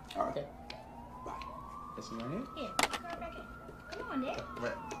 All right. Okay. Bye. This one right here? Yeah, put the card back in. Come on, Dad.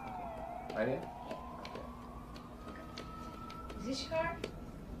 Right. Right here? Is this your card?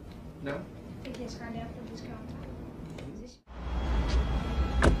 No. Take this card down, put this card on top. Is this...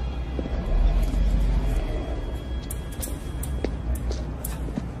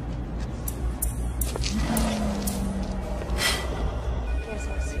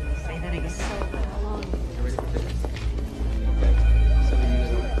 Say that again. How long?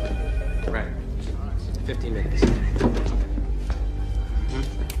 Right. 15 minutes.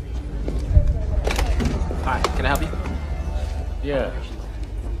 Hi, can I help you? Yeah.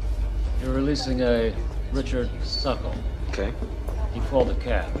 You're releasing a Richard Suckle. Okay. He called a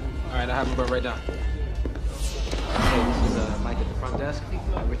cab. All right, I'll have him go right down. Hey, this is Mike at the front desk.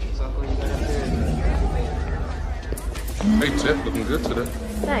 Richard Suckle, you got up there? Hey, Tip, looking good today.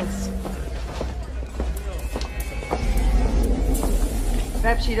 Thanks.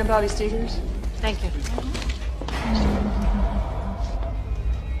 Rap sheet on Bobby Steelers? Thank you.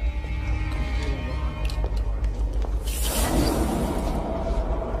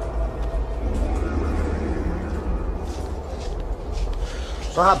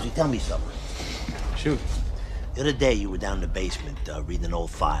 So, Hobbsy, tell me something. Shoot. The other day, you were down in the basement reading an old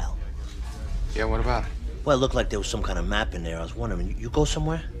file. Yeah, what about it? Well, it looked like there was some kind of map in there. I was wondering, you go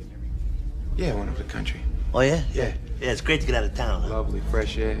somewhere? Yeah, I went up the country. Oh, yeah? Yeah. Yeah, it's great to get out of town, huh? Lovely,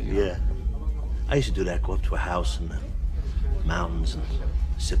 fresh air. You know. Yeah. I used to do that, go up to a house in the mountains and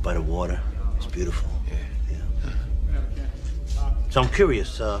sit by the water. It's beautiful. Yeah. So I'm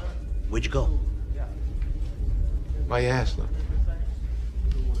curious, where'd you go? Why you ask, look?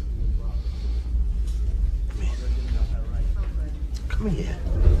 Come here.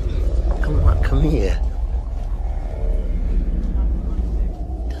 Come on, come here.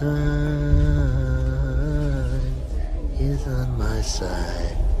 Time is on my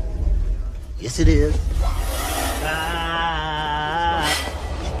side. Yes, it is. Time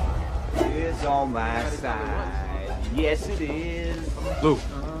is on my side. Yes, it is. Luke.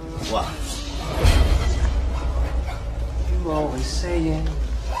 What? You always saying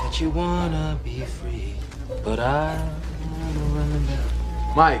that you wanna be free, but I'm running down.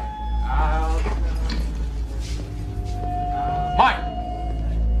 Mike. Mike!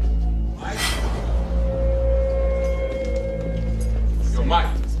 Yo, Mike.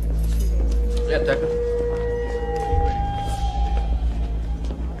 Yeah, Decker.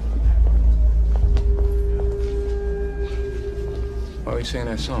 Why were you singing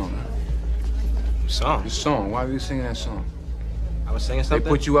that song, huh? Song? The song. Why were you singing that song? I was singing They something?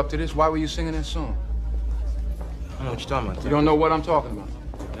 put you up to this? Why were you singing that song? I don't know what you're talking about. You don't know what I'm talking about?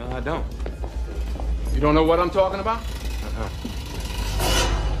 No, I don't. You don't know what I'm talking about? Uh-uh.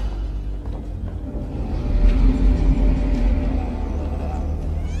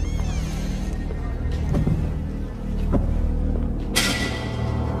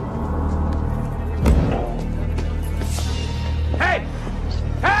 Hey!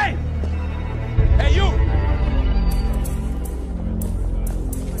 Hey! Hey, you!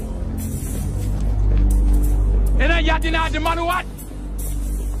 Ina yatina di manuat?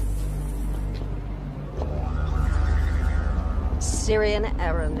 Syrian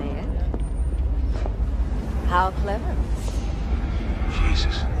Aramaic. How clever.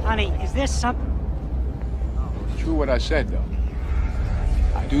 Jesus. Honey, is this something? It's true what I said, though.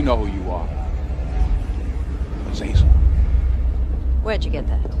 I do know who you are. Zazel. Where'd you get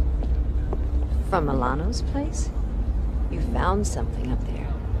that? From Milano's place? You found something up there.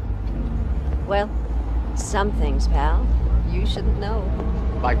 Well, some things, pal, you shouldn't know.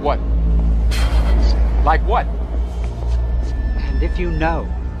 Like what? Like what? And if you know,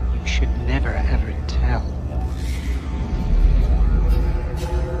 you should never ever tell.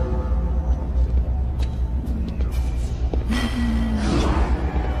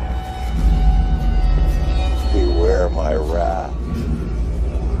 Beware my wrath.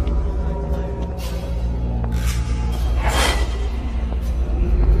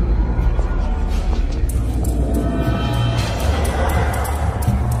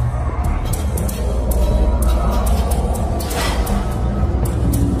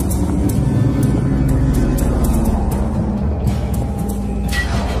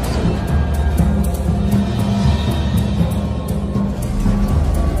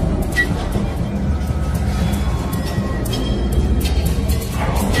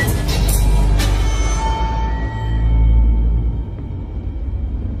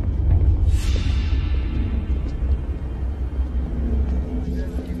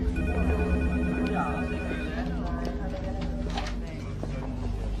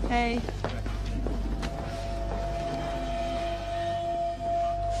 Hey.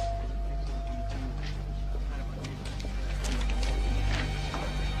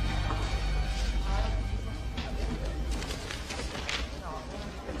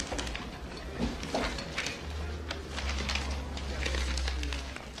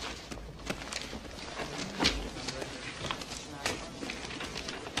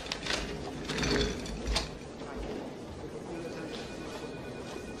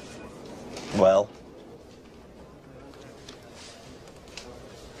 Well?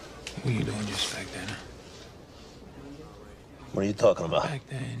 What were you doing just back then? Huh? What are you talking about? Back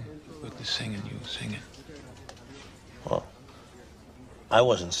then, with the singing, you were singing. Well, I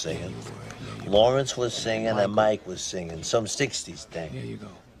wasn't singing. Lawrence was singing and Mike was singing. Some 60s thing. There you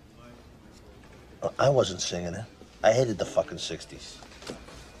go. I wasn't singing it. I hated the fucking 60s.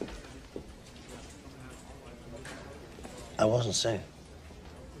 I wasn't singing.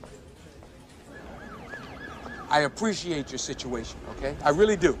 I appreciate your situation, okay? I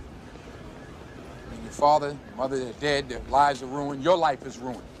really do. I mean, your father, your mother, they're dead, their lives are ruined, your life is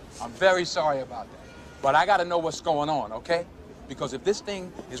ruined. I'm very sorry about that. But I gotta know what's going on, okay? Because if this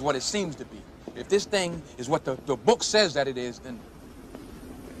thing is what it seems to be, if this thing is what the book says that it is, then...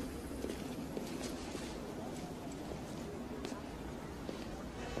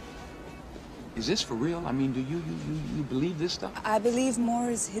 Is this for real? I mean, do you believe this stuff? I believe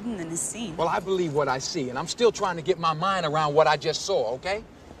more is hidden than is seen. Well, I believe what I see, and I'm still trying to get my mind around what I just saw, okay?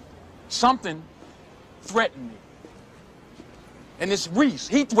 Something threatened me. And this Reese,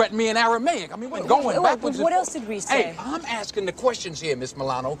 he threatened me in Aramaic. I mean, we're going backwards. What else did Reese say? Hey, I'm asking the questions here, Miss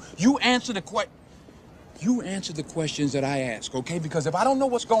Milano. You answer the questions that I ask, okay? Because if I don't know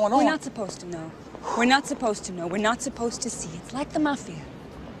what's going on... We're not supposed to know. We're not supposed to know. We're not supposed to see. It's like the mafia.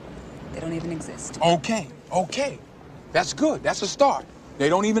 They don't even exist. Okay. That's good. That's a start. They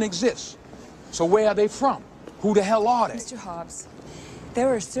don't even exist. So where are they from? Who the hell are they? Mr. Hobbs, there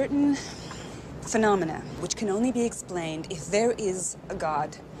are certain phenomena which can only be explained if there is a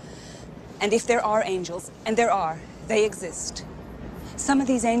God. And if there are angels, and there are, they exist. Some of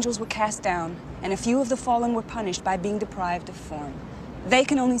these angels were cast down, and a few of the fallen were punished by being deprived of form. They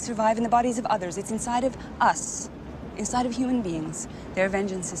can only survive in the bodies of others. It's inside of us. Inside of human beings, their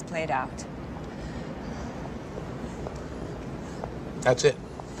vengeance is played out. That's it.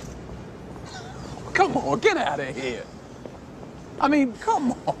 Come on, get out of here. I mean,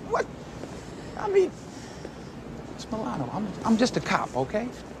 come on. What? I mean, Miss Milano, I'm just a cop, okay?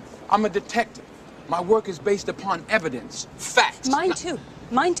 I'm a detective. My work is based upon evidence, facts. Mine too.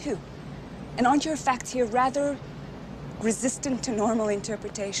 Mine too. And aren't your facts here rather resistant to normal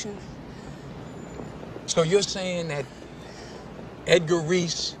interpretation? So you're saying that Edgar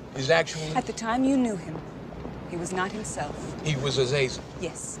Reese is actually... At the time you knew him, he was not himself. He was Azazel.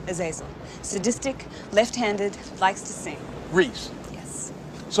 Yes, Azazel. Sadistic, left-handed, likes to sing. Reese? Yes.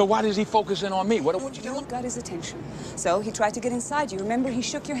 So why does he focus in on me? What you doing? You got his attention. So he tried to get inside you. Remember, he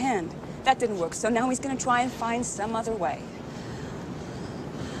shook your hand. That didn't work, so now he's gonna try and find some other way.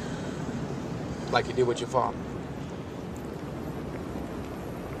 Like you did with your father.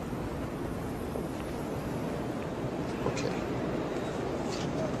 Okay.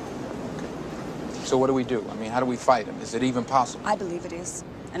 So what do we do? I mean, how do we fight him? Is it even possible? I believe it is,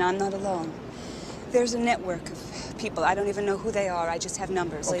 and I'm not alone. There's a network of people. I don't even know who they are. I just have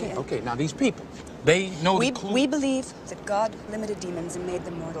numbers. Okay. Now, these people, they know the clue. We believe that God limited demons and made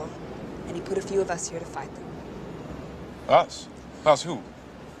them mortal, and he put a few of us here to fight them. Us? Us who?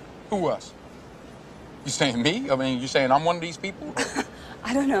 Who us? You saying me? I mean, you saying I'm one of these people?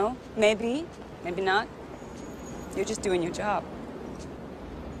 I don't know. Maybe. Maybe not. You're just doing your job.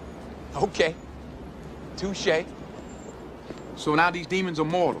 Okay. Touché. So now these demons are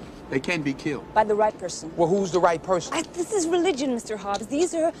mortal. They can be killed. By the right person. Well, who's the right person? This is religion, Mr. Hobbs.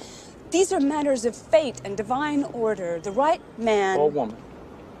 These are matters of fate and divine order. The right man... Or woman.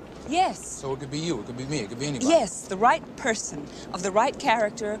 Yes. So it could be you, it could be me, it could be anybody. Yes, the right person, of the right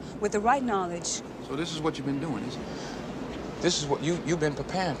character, with the right knowledge. So this is what you've been doing, isn't it? This is what you've been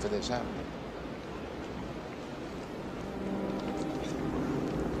preparing for this, haven't you?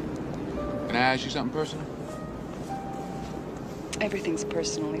 Can I ask you something personal? Everything's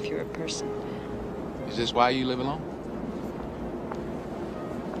personal if you're a person. Is this why you live alone?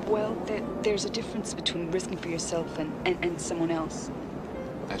 Well, there's a difference between risking for yourself and someone else.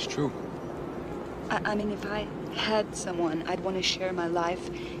 That's true. I mean, if I had someone, I'd want to share my life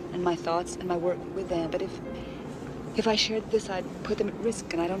and my thoughts and my work with them. But if I shared this, I'd put them at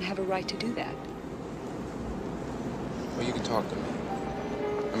risk, and I don't have a right to do that. Well, you can talk to me.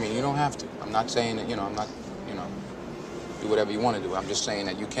 I mean, you don't have to. I'm not saying that, I'm not, do whatever you want to do. I'm just saying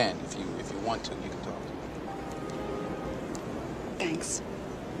that you can. If you want to, you can talk to me. Thanks.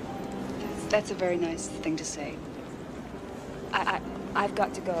 That's a very nice thing to say. I've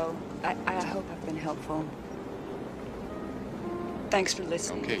got to go. I hope I've been helpful. Thanks for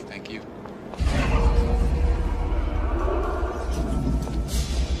listening. Okay, thank you.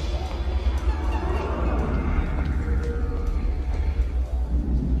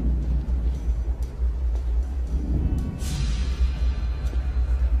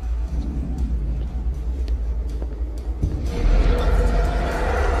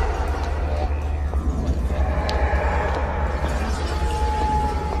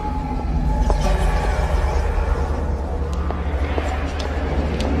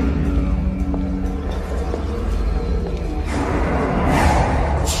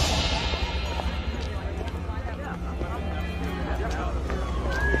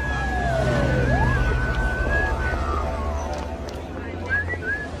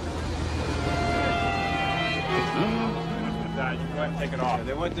 Yeah,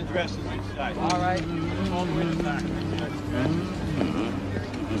 they want the dresses inside. All right. All the way to the back.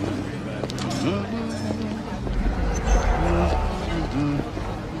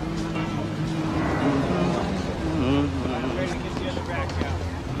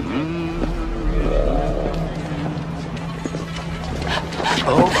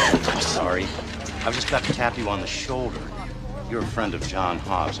 Oh, I'm sorry. I've just got to tap you on the shoulder. You're a friend of John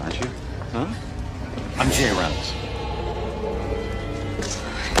Hobbs, aren't you? Huh? I'm Jay Reynolds.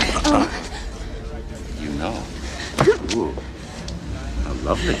 You know. Ooh. How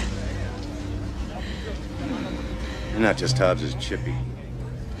lovely. You're not just Hobbs's chippy.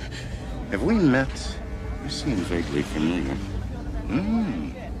 Have we met? You seem vaguely familiar.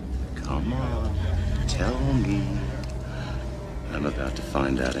 Come on. Tell me. I'm about to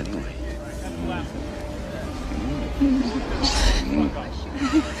find out anyway.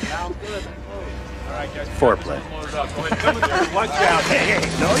 Foreplay. Watch out. Hey,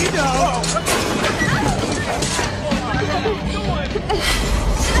 no, you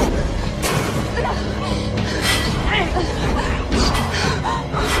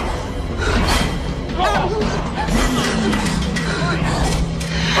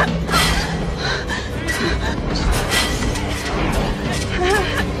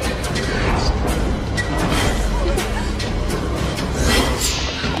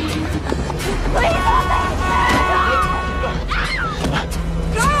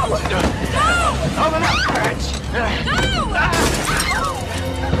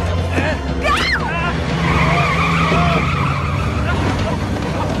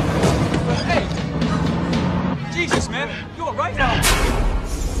Jesus, man, you all right now?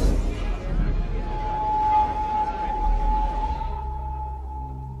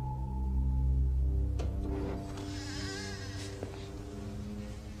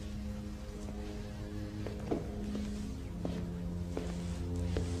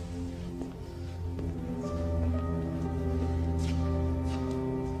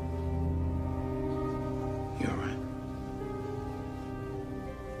 You're right.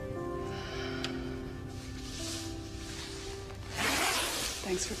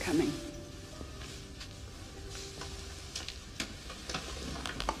 Thanks for coming.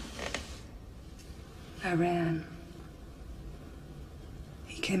 I ran.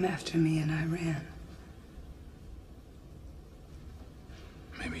 He came after me and I ran.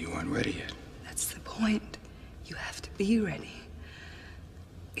 Maybe you weren't ready yet. That's the point. You have to be ready.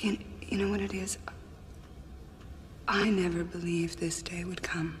 You know what it is? I never believed this day would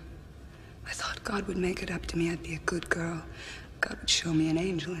come. I thought God would make it up to me. I'd be a good girl. God would show me an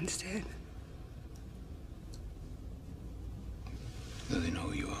angel instead. Do they know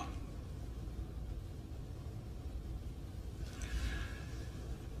who you are?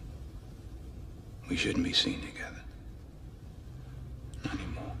 We shouldn't be seen together. Not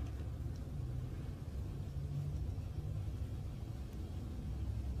anymore.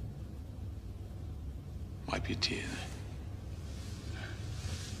 Wipe your tears.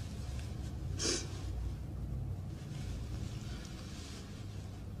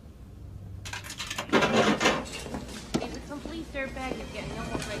 Bag is getting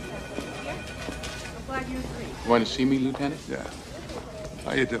almost right here. I'm glad you agree. You want to see me, Lieutenant? Yeah.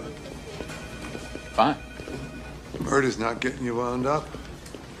 How you doing? Fine. The murder's not getting you wound up?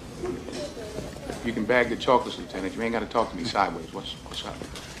 You can bag the chocolates, Lieutenant. You ain't got to talk to me sideways. What's up?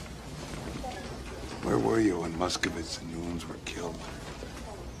 Where were you when Muscovitz and Nunes were killed?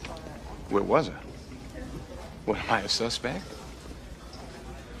 Where was I? What, am I a suspect?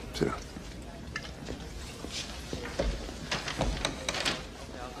 Sure.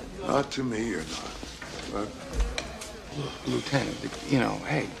 Not to me, you're not. But Lieutenant, you know,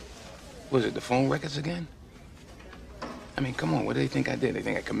 hey, was it the phone records again? I mean, come on, what do they think I did? They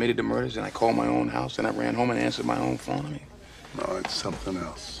think I committed the murders and I called my own house and I ran home and answered my own phone? I mean... No, it's something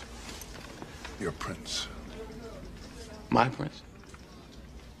else. Your prints. My prints?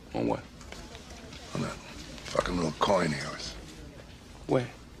 On what? On that fucking little coin of yours. Where?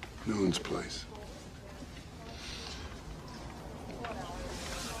 Nunes' place.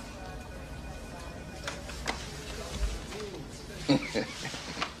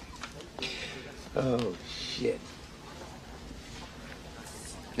 Oh, shit.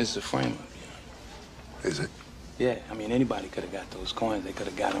 This is a frame-up. Is it? Yeah, I mean, anybody could have got those coins. They could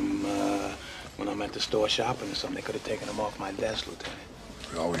have got them when I'm at the store shopping or something. They could have taken them off my desk, Lieutenant.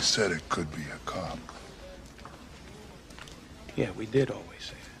 We always said it could be a cop. Yeah, we did always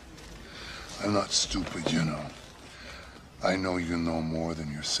say that. I'm not stupid, you know. I know you know more than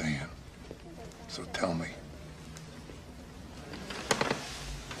you're saying. So tell me.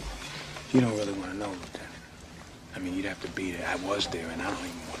 You don't really want to know, Lieutenant. I mean, you'd have to be there. I was there, and I don't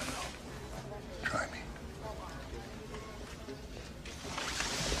even want to know. Try me.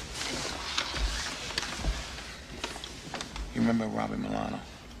 You remember Robert Milano?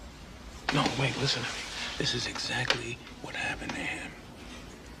 No, wait, listen to me. This is exactly what happened to him.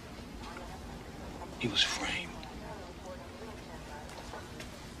 He was framed.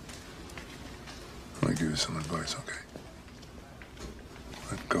 I'm gonna give you some advice, okay?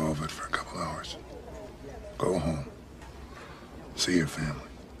 Let go of it for a couple hours. Go home. See your family.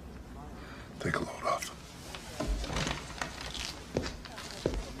 Take a load off them.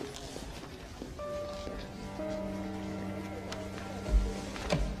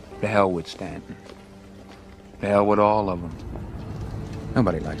 The hell with Stanton. The hell with all of them.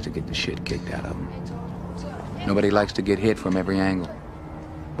 Nobody likes to get the shit kicked out of them. Nobody likes to get hit from every angle.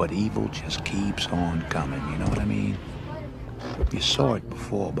 But evil just keeps on coming, you know what I mean? You saw it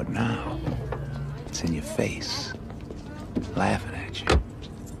before, but now it's in your face, laughing at you.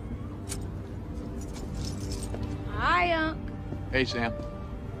 Hi, Unc. Hey, Sam.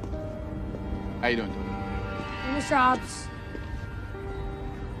 How you doing? Mr. Hobbs.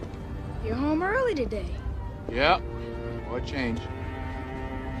 You're home early today. Yeah. What change?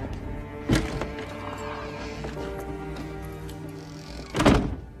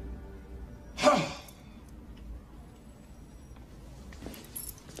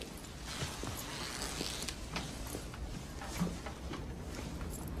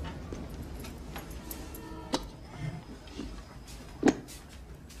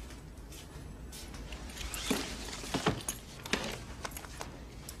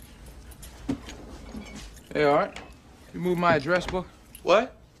 Hey, Art. You moved my address book?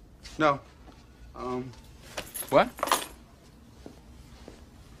 What? No. What?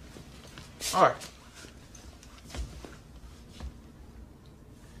 Art.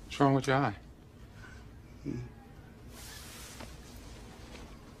 What's wrong with your eye?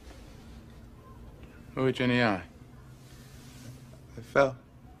 What hit you in the eye? I fell.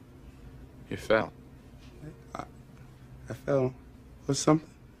 You fell? I fell. Was something?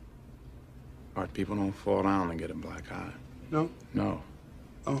 Art, people don't fall down and get a black eye. No? No.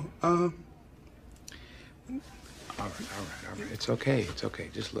 Oh, All right. It's okay.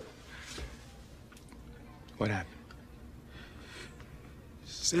 Just look. What happened?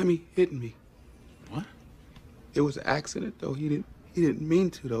 Sammy hit me. What? It was an accident, though. He didn't mean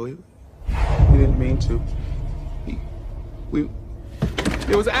to, though. He didn't mean to.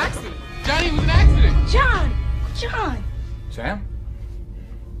 It was an accident. Johnny, it was an accident. John! Sam?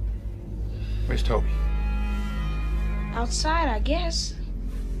 Where's Toby? Outside, I guess.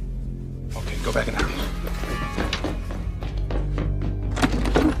 Okay, go back in the house.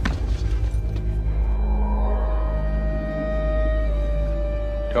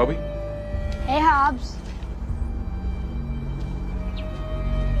 Toby? Hey, Hobbs.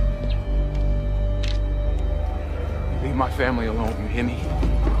 Leave my family alone, you hear me?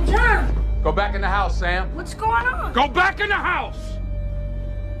 John! Go back in the house, Sam. What's going on? Go back in the house!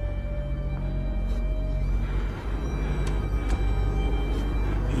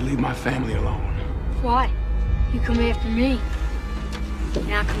 You leave my family alone. Why? You come after me.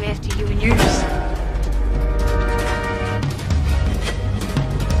 And I'll come after you and yours.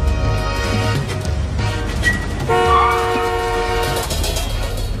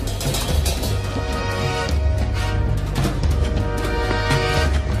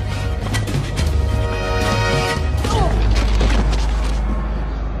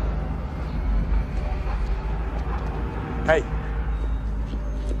 Hey.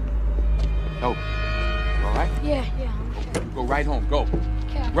 Toby, you all right? Yeah. Go right home. Go.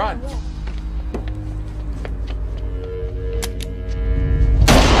 Okay, Run. I will.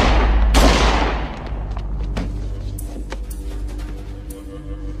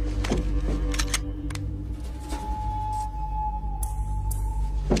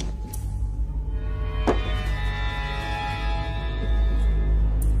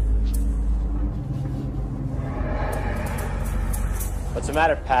 What's the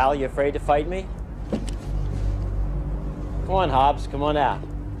matter, pal? You afraid to fight me? Come on, Hobbs. Come on out.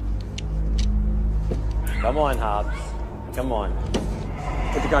 Come on, Hobbs. Come on.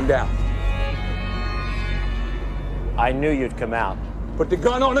 Put the gun down. I knew you'd come out. Put the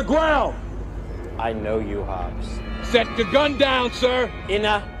gun on the ground! I know you, Hobbs. Set the gun down, sir!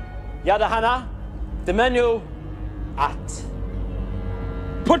 Ina, Yadahana, the menu, at.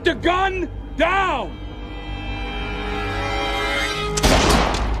 Put the gun down!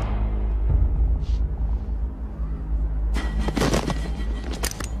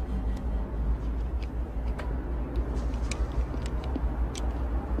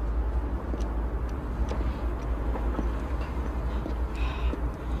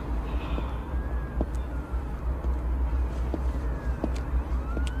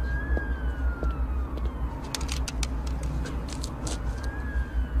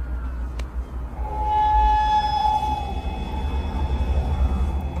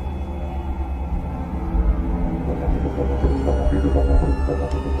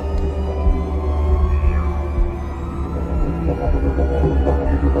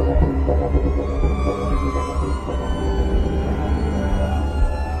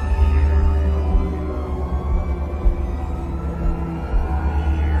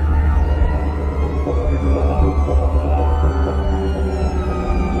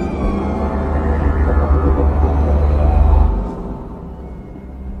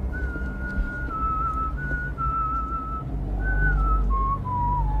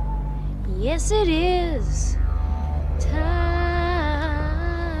 Yes, it is. Time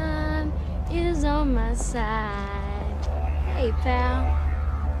is on my side. Hey, pal.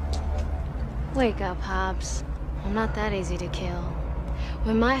 Wake up, Hobbs. I'm not that easy to kill.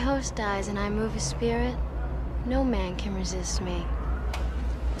 When my host dies and I move his spirit, no man can resist me.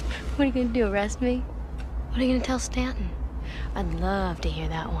 What are you gonna do, arrest me? What are you gonna tell Stanton? I'd love to hear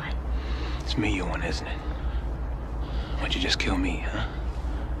that one. It's me you want, isn't it? Why don't you just kill me, huh?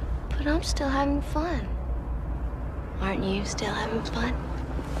 But I'm still having fun. Aren't you still having fun?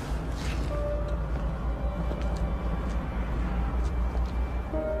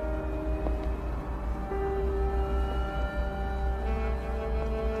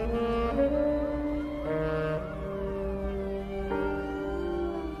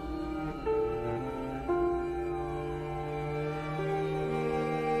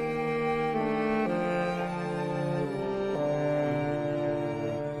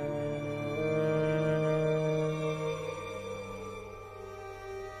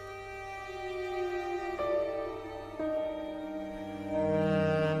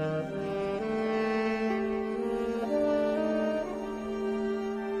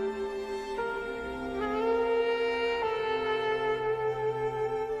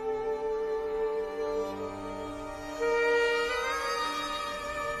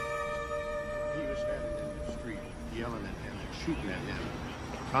 Shooting at him.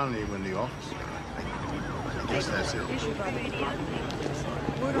 Finally, when the officer. I guess that's it.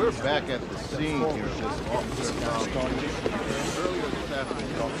 We're back at the scene here of this officer found earlier this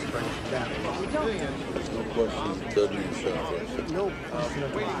afternoon. No question, deadly shot. No.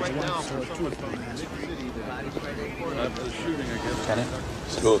 Waiting right now for someone from the city after the shooting, I guess. Lieutenant?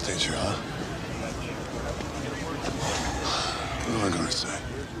 School teacher, huh? What am I gonna say?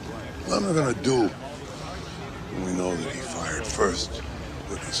 What am I gonna do? We know that he fired first.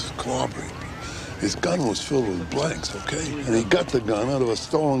 Witnesses corroborate. His gun was filled with blanks, okay? And he got the gun out of a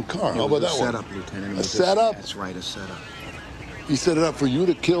stolen car. How about that one? A setup, Lieutenant. A setup? That's right, a setup. He set it up for you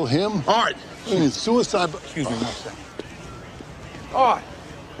to kill him? Art! I mean, suicide... Excuse me, one second. Art!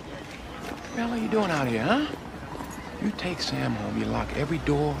 What the hell are you doing out here, huh? You take Sam home, you lock every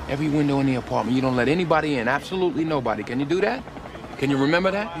door, every window in the apartment. You don't let anybody in, absolutely nobody. Can you do that? Can you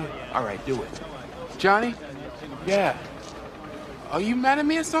remember that? All right, do it. Johnny? Yeah. Are you mad at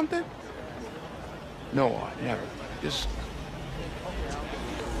me or something? No, Art, never. Just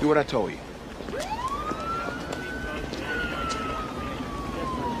do what I told you.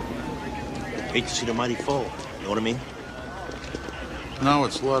 Hate to see the mighty fall. You know what I mean? Now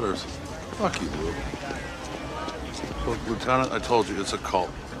it's letters. Fuck you, Luke. Look, Lieutenant, I told you, it's a cult.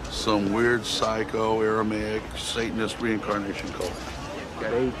 Some weird psycho, Aramaic, Satanist reincarnation cult.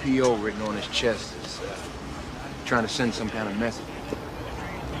 Got APO written on his chest. It's, trying to send some kind of message.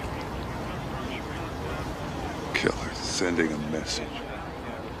 Killer sending a message.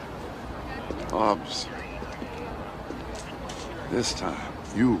 Hobbs. This time,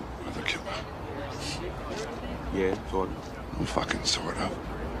 you are the killer. Yeah, sort of. No fucking sort of.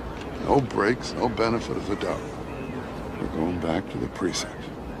 No breaks, no benefit of the doubt. We're going back to the precinct.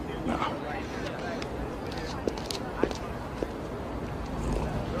 Now.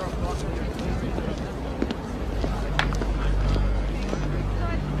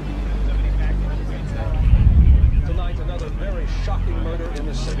 Tonight, another very shocking murder in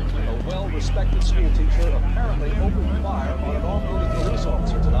the city. A well-respected school teacher apparently opened fire on an off-duty police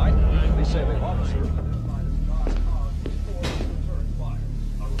officer tonight. They say the officer...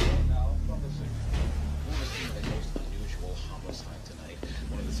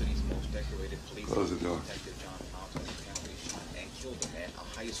 Close the door.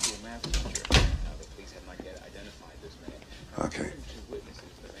 Okay.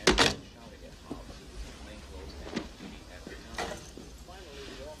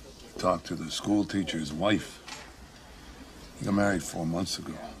 Talked to the school teacher's wife. He got married 4 months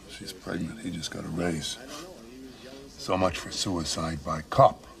ago. She's pregnant. He just got a raise. So much for suicide by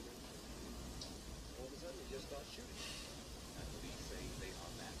cop.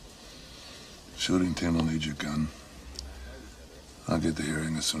 Shooting team will need your gun. I'll get the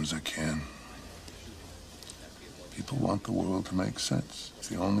hearing as soon as I can. People want the world to make sense.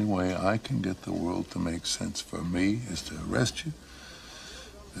 The only way I can get the world to make sense for me is to arrest you,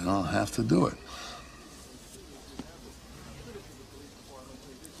 and I'll have to do it.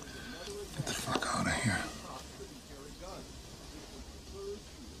 Get the fuck out of here.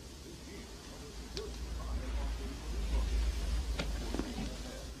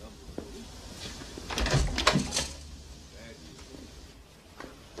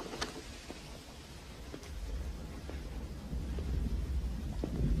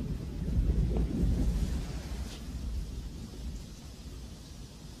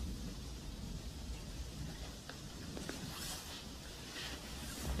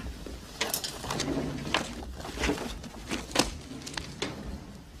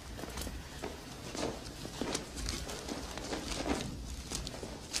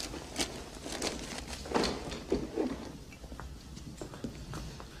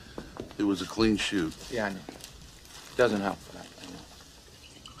 It was a clean shoot. Yeah, I know. Doesn't help for that. I know.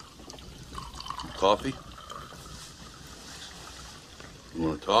 Coffee? You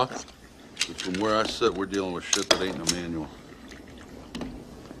want to talk? 'Cause from where I sit, we're dealing with shit that ain't in a manual.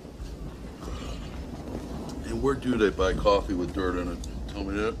 And where do they buy coffee with dirt in it? Tell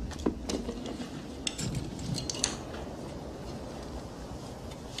me that.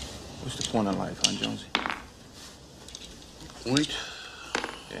 What's the point of life, huh, Jonesy? Point?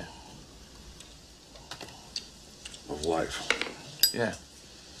 Yeah. Of life. Yeah.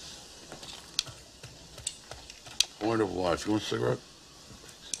 Point of life. You want a cigarette?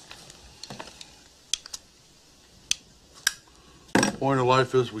 Point of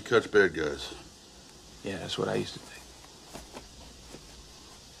life is we catch bad guys. Yeah, that's what I used to think.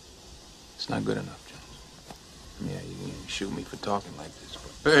 It's not good enough, Jones. Yeah, you can shoot me for talking like this,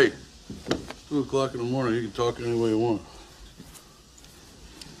 but... Hey, 2 o'clock in the morning, you can talk any way you want.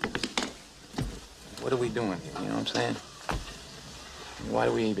 What are we doing here, you know what I'm saying? Why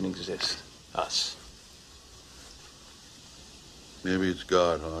do we even exist? Us. Maybe it's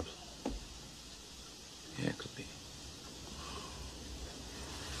God, Hobbs. Yeah, it could be.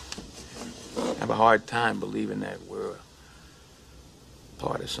 I have a hard time believing that we're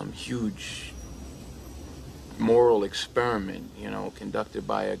part of some huge moral experiment, you know, conducted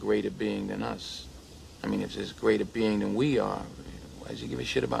by a greater being than us. I mean, if there's a greater being than we are, why does he give a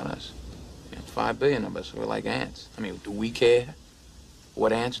shit about us? You know, 5 billion of us, we're like ants. I mean, do we care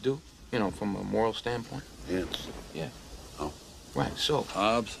what ants do, you know, from a moral standpoint? Ants? Yeah. Oh. Right, so...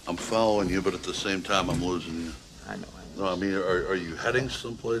 Hobbs, I'm following you, but at the same time, I'm losing you. I know. No, I mean, are you heading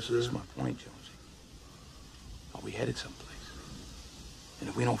someplace here? That's my point, Jonesy. Are we headed someplace? And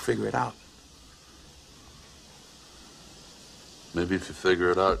if we don't figure it out... Maybe if you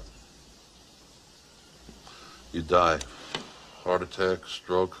figure it out, you die. Heart attack,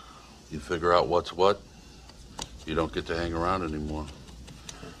 stroke, you figure out what's what, you don't get to hang around anymore.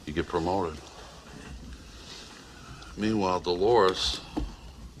 You get promoted. Meanwhile, Dolores,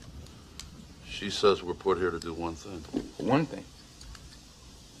 she says we're put here to do one thing. One thing?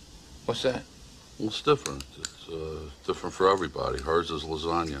 What's that? Well, it's different. It's different for everybody. Hers is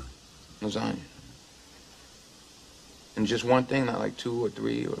lasagna. Lasagna. And just one thing, not like 2 or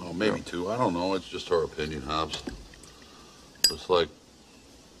 3 or... Oh, maybe 2. I don't know. It's just her opinion, Hobbs. It's like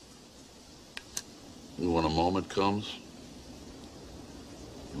when a moment comes,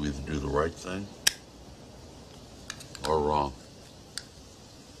 you either do the right thing or wrong.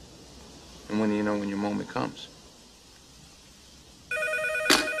 And when do you know when your moment comes?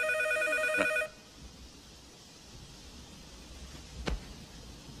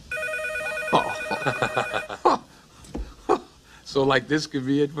 Oh. So, like, this could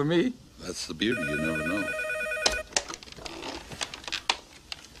be it for me? That's the beauty. You never know.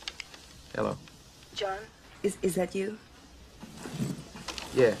 Hello. John? Is that you?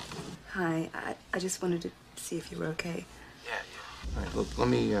 Yeah. Hi, I just wanted to see if you were okay. Yeah. All right, look, let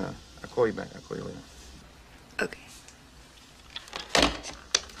me, I'll call you back. I'll call you later. Okay.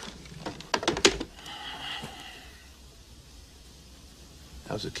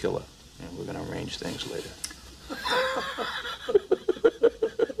 How's the killer? And we're gonna arrange things later.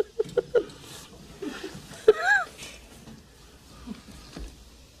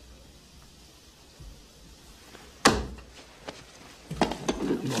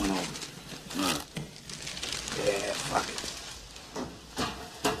 I'm going home. Yeah, fuck it.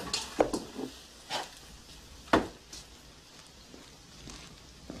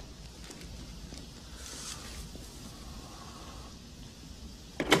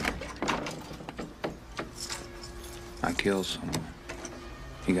 I killed someone.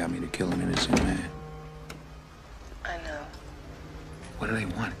 He got me to kill an innocent man. I know. What do they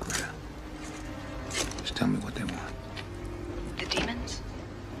want, Greta? Just tell me what they want. The demons?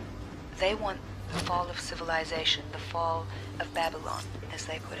 They want the fall of civilization, the fall of Babylon, as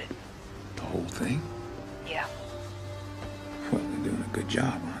they put it. The whole thing? Yeah. Well, they're doing a good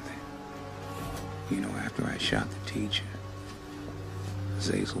job, aren't they? You know, after I shot the teacher,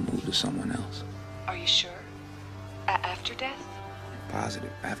 Zazel moved to someone else. Are you sure? After death?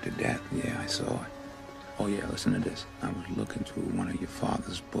 Positive. After death, yeah, I saw it. Oh, yeah, listen to this. I was looking through one of your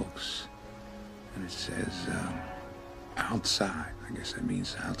father's books, and it says, outside. I guess that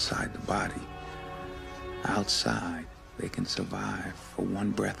means outside the body. Outside, they can survive for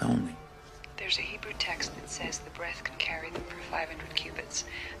one breath only. There's a Hebrew text that says the breath can carry them for 500 cubits.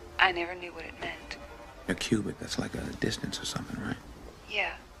 I never knew what it meant. A cubit, that's like a distance or something, right?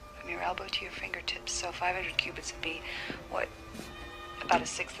 Yeah, from your elbow to your fingertips. So 500 cubits would be, what, about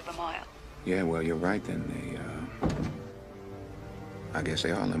 1/6 of a mile. Yeah, well, you're right then. I guess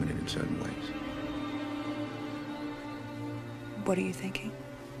they are limited in certain ways. What are you thinking?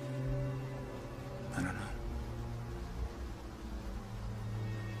 I don't know.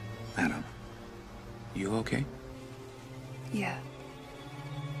 I don't know. You okay? Yeah.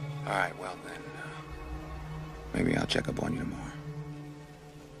 All right, well then, maybe I'll check up on you tomorrow.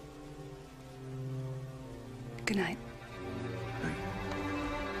 Good night.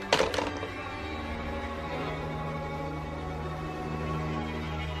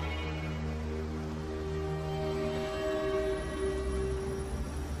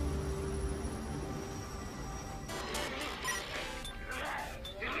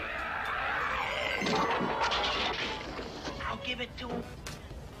 I'll give it to him.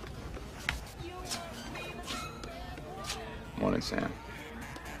 Morning, Sam.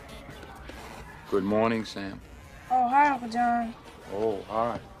 Good morning, Sam. Oh, hi, Uncle John. Oh,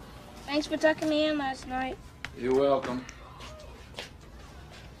 hi. Thanks for tucking me in last night. You're welcome.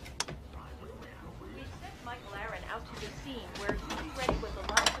 We've sent Michael Aaron out to the scene where he'll be ready with a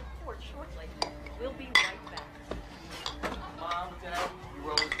live report shortly. We'll be right back. Mom, Dad, you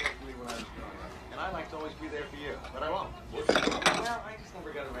were always there for me when I was growing up. And I like to always be there for you, but I won't. Well, I just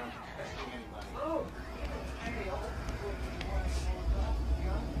never got around to testing anybody. Oh.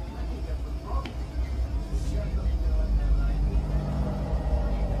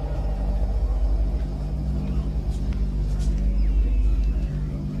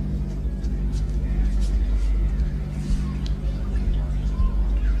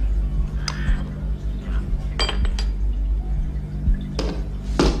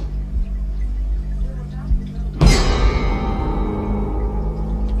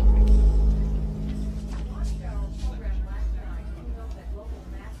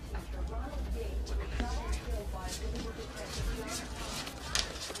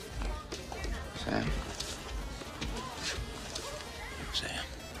 Sam,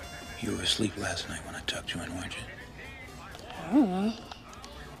 you were asleep last night when I tucked you in, weren't you? I don't know.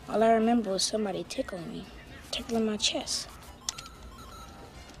 All I remember was somebody tickling me, tickling my chest.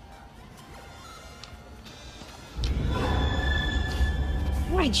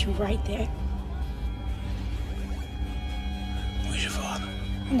 Why'd you write that? Where's your father?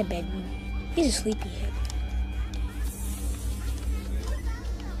 In the bedroom. He's a sleepyhead.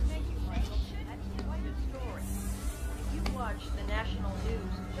 Watched the national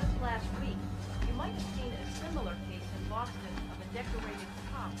news just last week, you might have seen a similar case in Boston of a decorated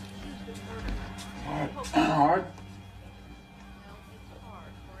cop accused of murder. Hard?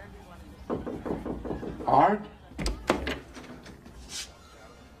 Hard?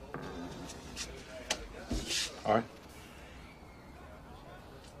 Hard?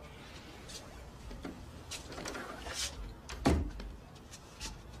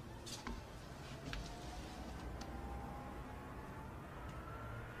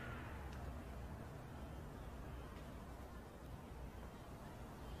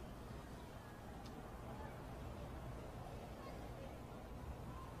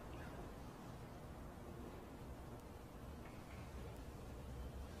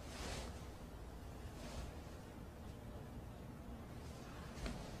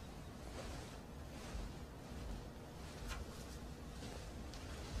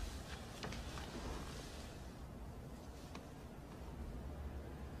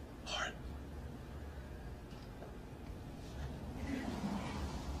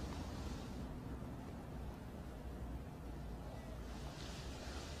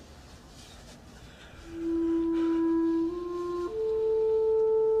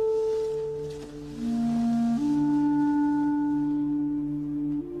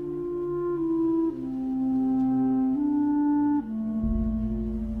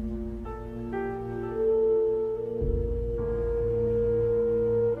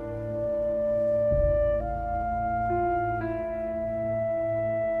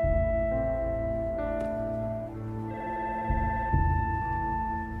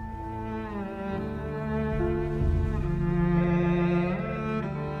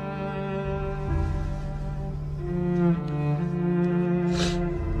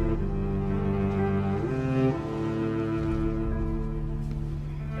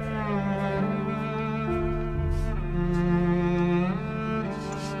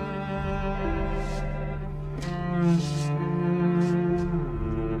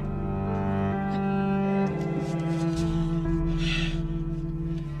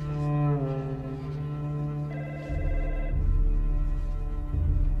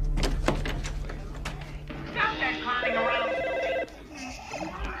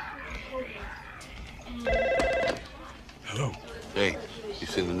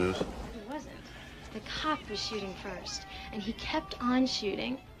 was shooting first, and he kept on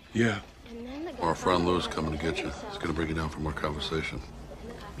shooting. Yeah. And then the guy Our friend Lou's coming to get you. He's gonna bring you down for more conversation.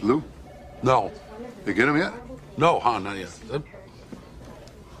 Lou? No. You get him yet? No, not yet.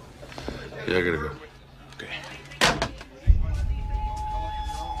 Yeah, I gotta go.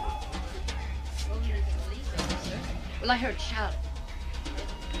 Well, I heard shouting.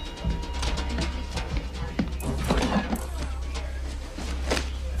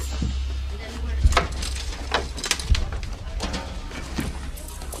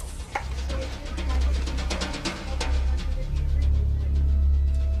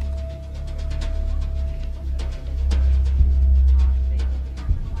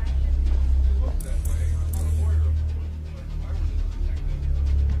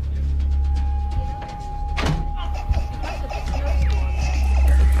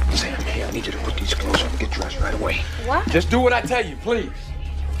 What? Just do what I tell you, please.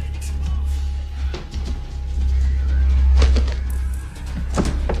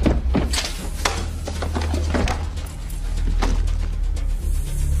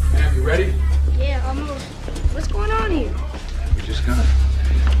 Ma'am, you ready? Yeah, almost. What's going on here? We're just gonna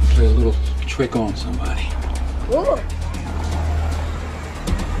play a little trick on somebody. Cool.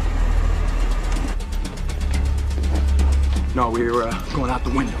 No, we're going out the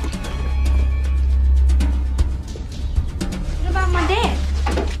window. What about my dad?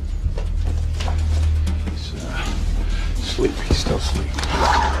 He's asleep. He's still asleep.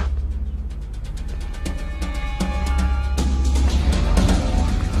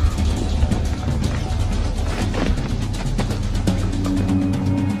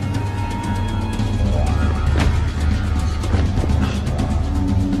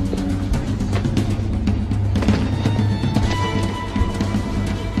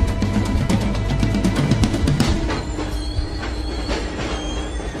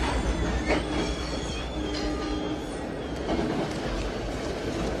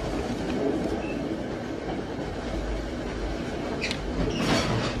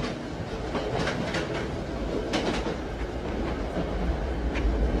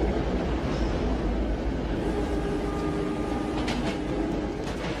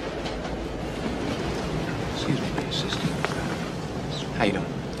 Excuse me, assistant. How you doing?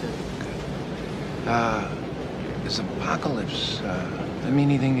 Does apocalypse, that mean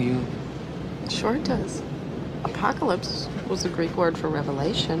anything to you? Sure it does. Apocalypse was the Greek word for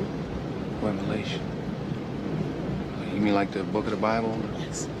revelation. Revelation? You mean like the book of the Bible?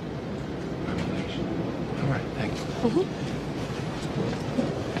 Yes. Revelation. All right, thank you.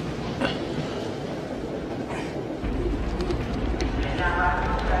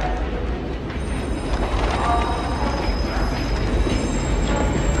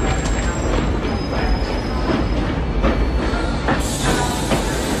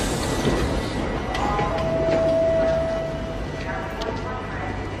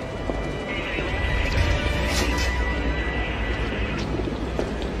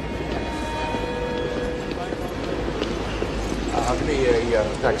 Give me a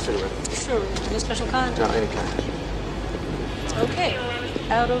pack of cigarettes. Sure. Any special kind? No, any kind. Okay.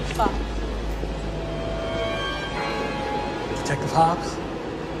 Out of 5. Detective Hobbs?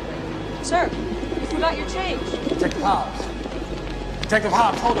 Sir, you forgot your change. Detective Hobbs. Detective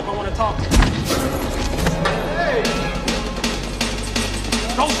Hobbs, hold up. I want to talk to you. Hey!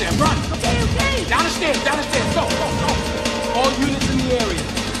 Go there, run! Okay. Down the stairs, go, go, go! All units in the area.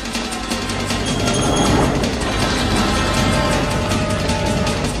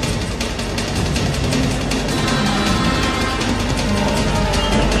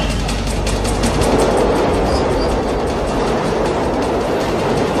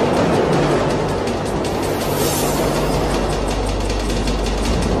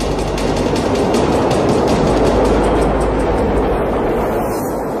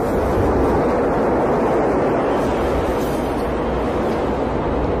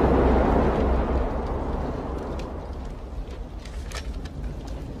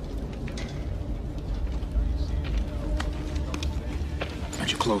 Why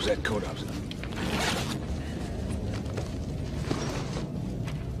don't you close that coat up?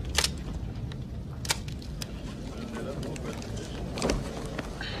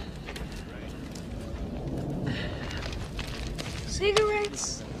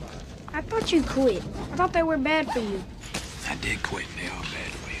 Cigarettes? I thought you quit. I thought they were bad for you. I did quit, and they are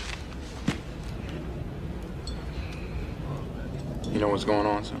bad for you. You know what's going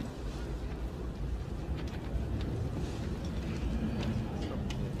on, son?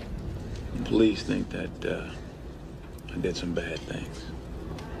 The police think that I did some bad things.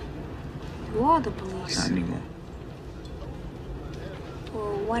 You are the police. Not anymore.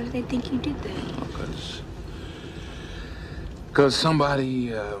 Well, why do they think you did that? Because Because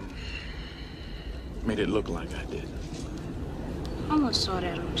somebody made it look like I did. I almost saw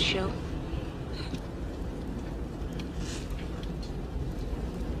that on the show.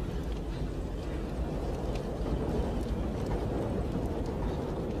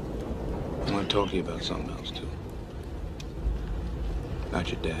 I want to talk to you about something else, too. About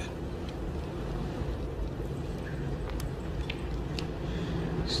your dad.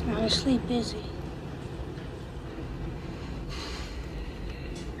 He's not asleep, is he?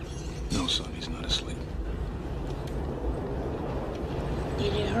 No, son, he's not asleep.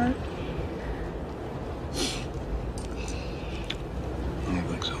 Did it hurt? I don't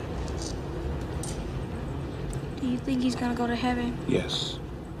think so. Do you think he's gonna go to heaven? Yes.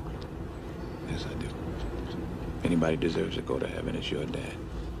 Yes, I do. If anybody deserves to go to heaven, it's your dad.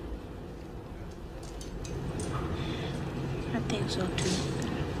 I think so, too.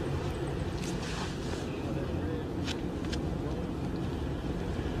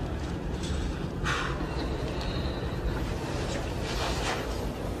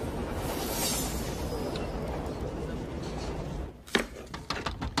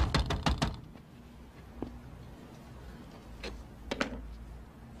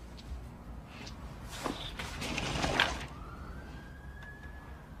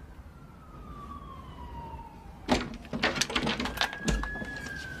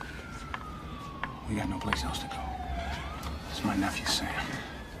 We got no place else to go. It's my nephew, Sam.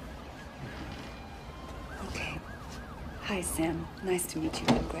 Okay. Hi, Sam. Nice to meet you,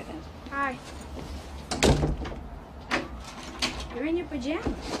 Greta. Hi. You're in your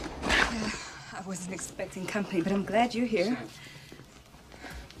pajamas. I wasn't expecting company, but I'm glad you're here.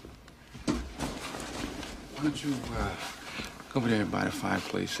 Why don't you go over there by the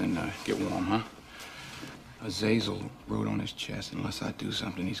fireplace and get warm, huh? Azazel wrote on his chest, unless I do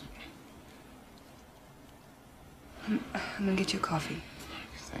something, he's... I'm gonna get you a coffee.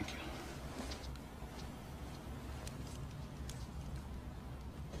 Thank you.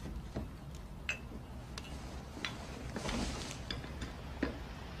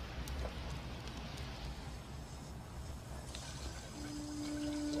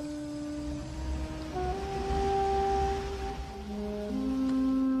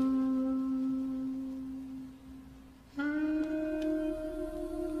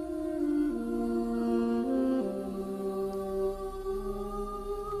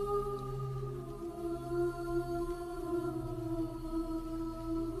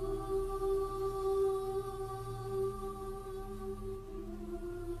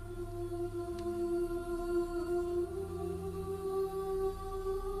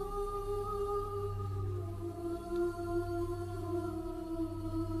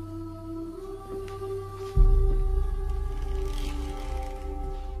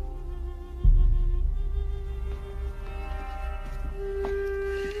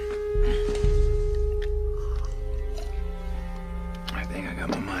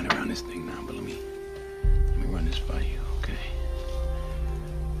 This thing now, but let me run this by you, okay?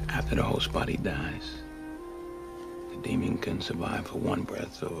 After the host body dies, the demon can survive for one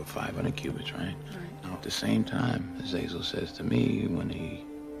breath or 500 cubits, right? Now, at the same time, Azazel says to me, when he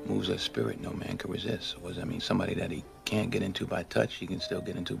moves a spirit, no man can resist. So what does that mean? Somebody that he can't get into by touch, he can still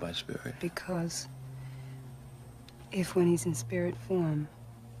get into by spirit? Because if when he's in spirit form,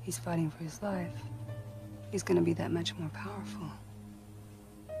 he's fighting for his life, he's gonna be that much more powerful.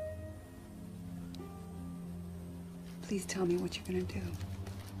 Please tell me what you're gonna do.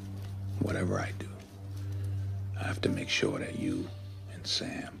 Whatever I do, I have to make sure that you and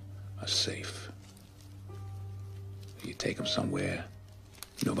Sam are safe. You take them somewhere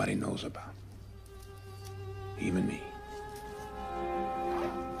nobody knows about. Even me.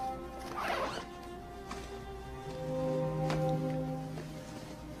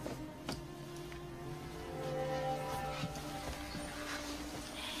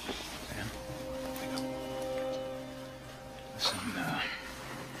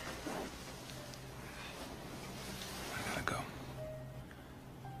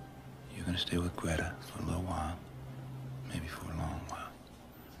 Stay with Greta for a little while, maybe for a long while.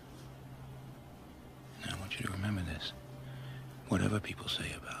 Now I want you to remember this. Whatever people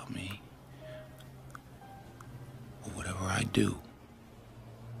say about me, or whatever I do,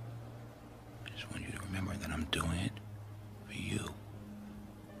 I just want you to remember that I'm doing it for you,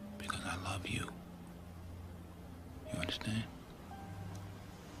 because I love you. You understand?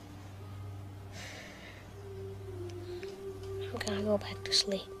 I'm gonna go back to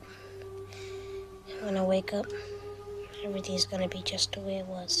sleep. When I wake up, everything's gonna be just the way it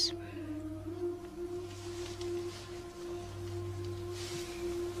was.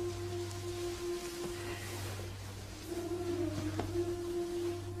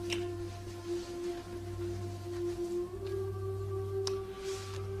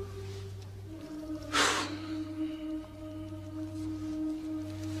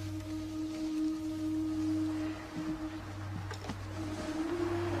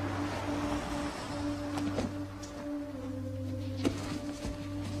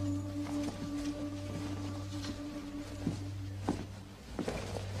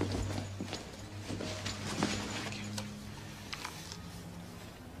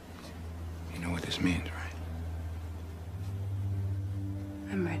 what this means, right?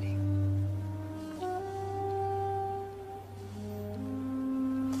 I'm ready.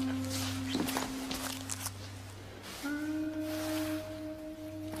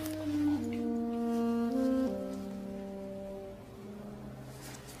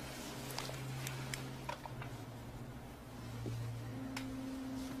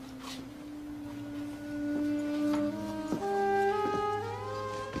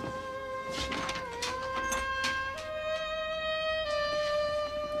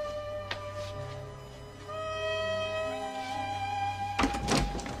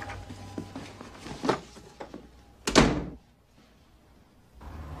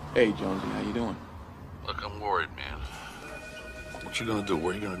 Hey, Jonesy, how you doing? Look, I'm worried, man. What you gonna do?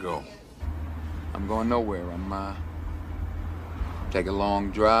 Where you gonna go? I'm going nowhere. I'm, take a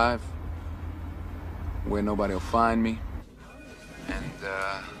long drive where nobody will find me and,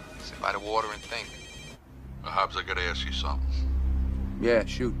 sit by the water and think. Hobbs, I gotta ask you something. Yeah,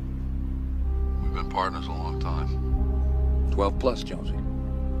 shoot. We've been partners a long time. 12 plus, Jonesy.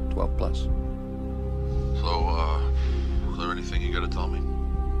 12 plus. So, is there anything you gotta tell me?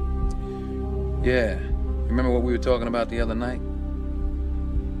 Yeah. Remember what we were talking about the other night?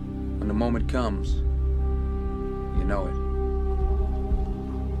 When the moment comes, you know it.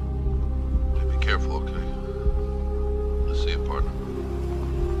 Be careful, okay? I'll see you, partner.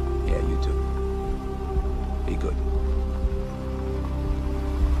 Yeah, you too. Be good.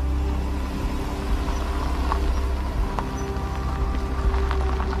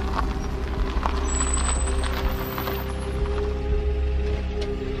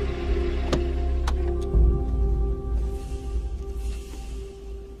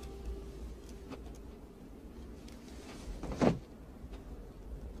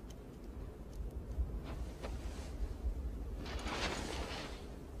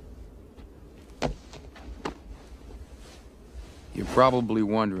 You're probably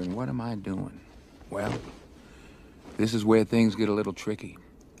wondering, what am I doing? Well, this is where things get a little tricky.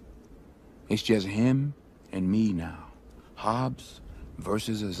 It's just him and me now. Hobbs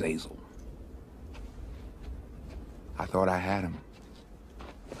versus Azazel. I thought I had him,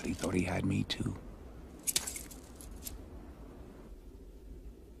 but he thought he had me too.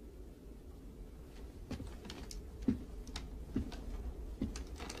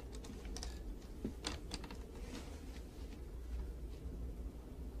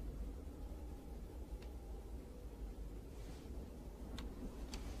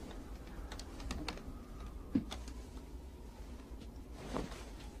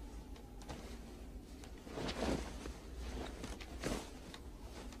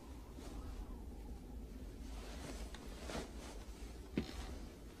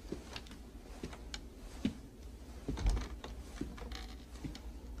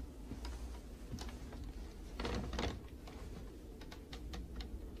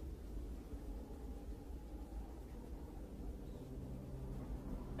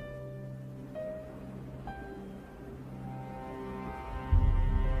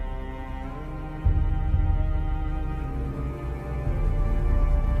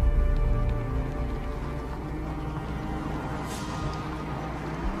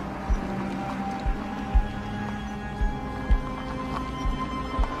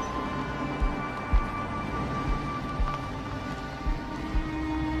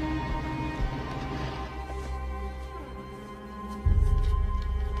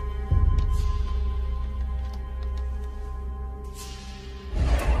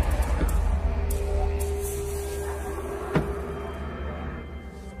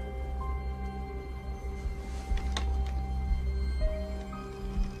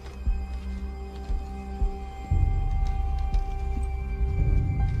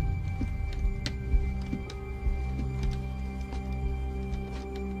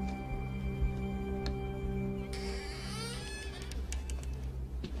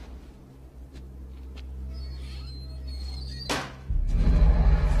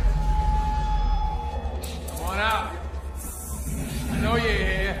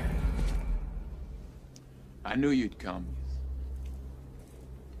 I knew you'd come.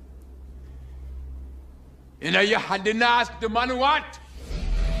 You know, you hadn't asked the man what?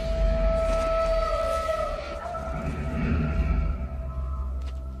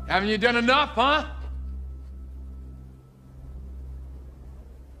 Haven't you done enough, huh?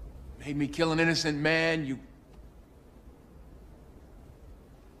 Made me kill an innocent man, you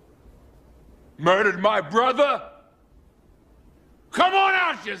murdered my brother? Come on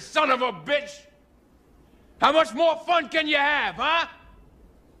out, you son of a bitch! How much more fun can you have, huh?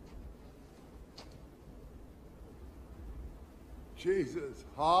 Jesus,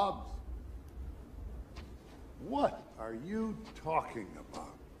 Hobbs. What are you talking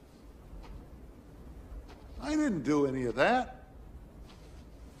about? I didn't do any of that.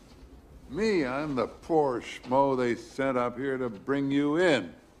 Me, I'm the poor schmo they sent up here to bring you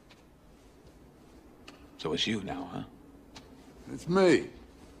in. So it's you now, huh? It's me.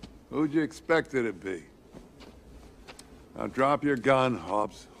 Who'd you expect it to be? Now drop your gun,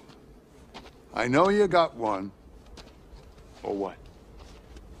 Hobbs. I know you got one. Or what?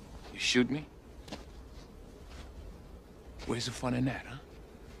 You shoot me? Where's the fun in that, huh?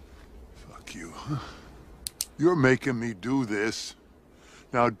 Fuck you. You're making me do this.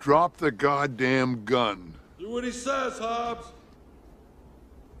 Now drop the goddamn gun. Do what he says, Hobbs.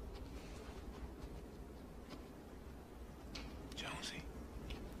 Jonesy.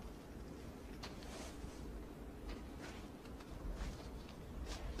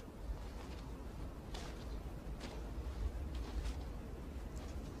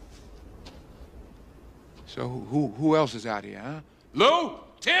 So who else is out here, huh? Lou?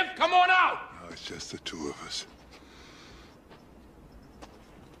 Tim, come on out! No, it's just the two of us.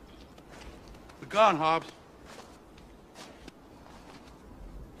 The gun, Hobbs.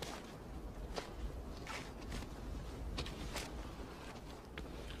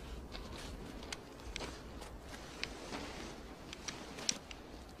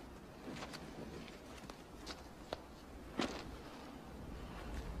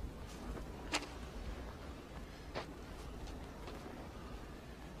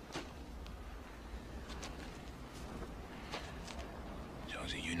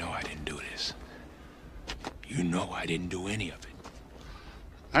 Jonesy, you know I didn't do this. You know I didn't do any of it.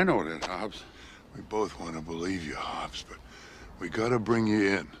 I know that, Hobbs. We both want to believe you, Hobbs, but we gotta bring you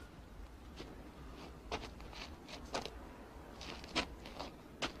in.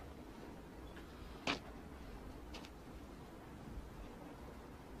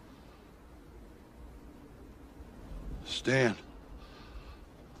 Stan,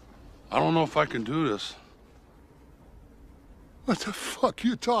 I don't know if I can do this. What the fuck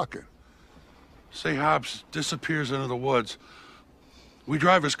you talking? Say Hobbs disappears into the woods. We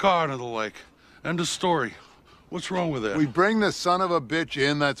drive his car into the lake. End of story. What's wrong with that? We bring the son of a bitch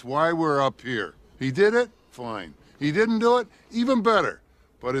in, that's why we're up here. He did it? Fine. He didn't do it? Even better.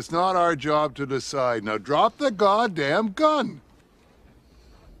 But it's not our job to decide. Now drop the goddamn gun!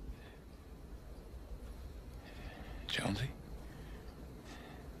 Jonesy?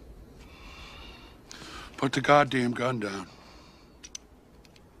 Put the goddamn gun down.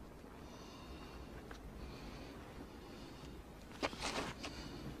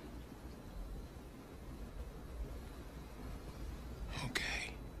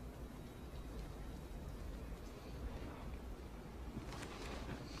 Okay.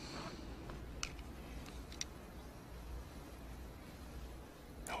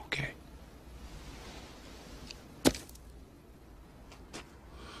 Okay.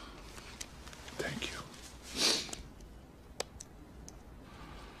 Thank you.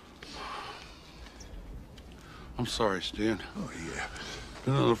 I'm sorry, Stan. Oh, yeah.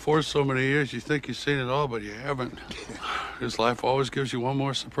 Been on the force so many years, you think you've seen it all, but you haven't. His life always gives you one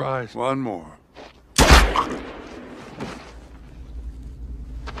more surprise. One more.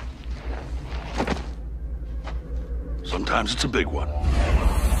 Sometimes it's a big one.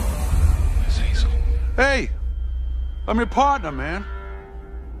 Say so. Hey! I'm your partner, man.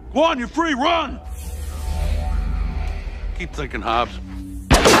 Go on, you're free, run! Keep thinking, Hobbs.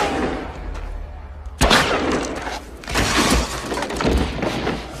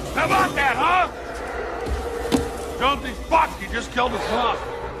 How about that, huh? Jonesy's fucked. He just killed his mom.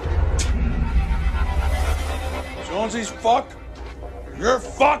 Jonesy's fucked. You're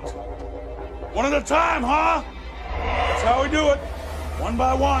fucked. One at a time, huh? That's how we do it. One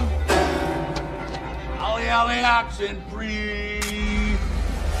by one. Ollie, ollie, oxen free.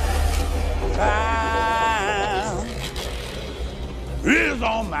 Time is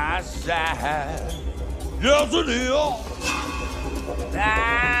on my side. Yes, it is.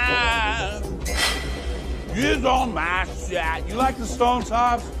 Time is on my side. You like the Stones,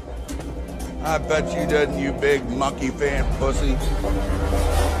 Hobbs? I bet you didn't, you big monkey fan pussy.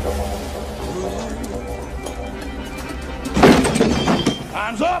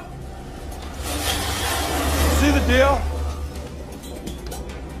 Time's up. See the deal?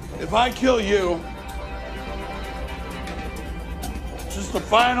 If I kill you, just the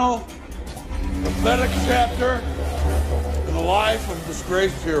final pathetic chapter in the life of a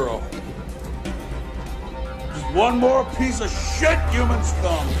disgraced hero. Just one more piece of shit human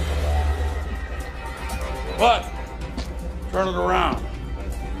scum. But, turn it around.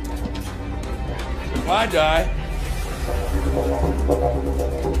 If I die,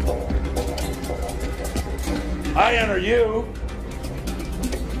 I enter you.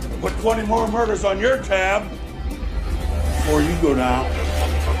 Put 20 more murders on your tab before you go down.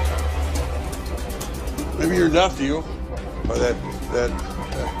 Maybe your nephew, or that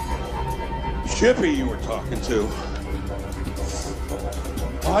shippy you were talking to.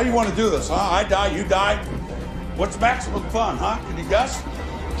 Well, how do you want to do this, huh? I die, you die. What's maximum fun, huh? Can you guess?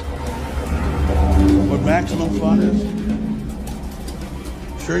 What maximum fun is?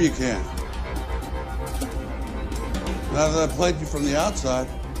 Sure you can. Now that I played you from the outside,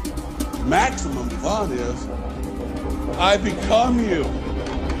 maximum fun is I become you.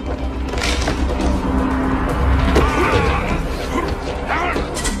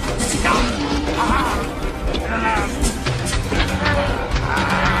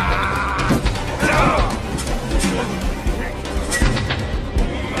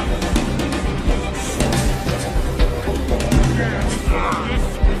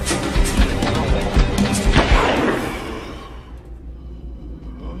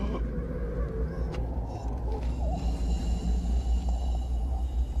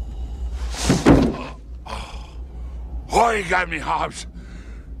 Oh, you got me, Hobbs.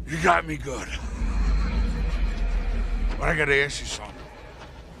 You got me good. But I gotta ask you something.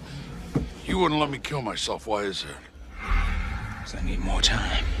 You wouldn't let me kill myself. Why is that? 'Cause I need more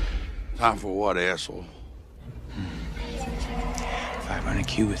time. Time for what, asshole? 500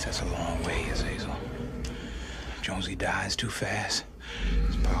 cubits, that's a long way, Azazel. If Jonesy dies too fast,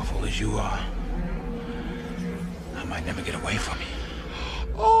 as powerful as you are, I might never get away from you.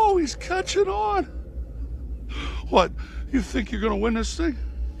 Oh, he's catching on. What? You think you're gonna win this thing?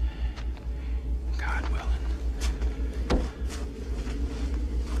 God willing.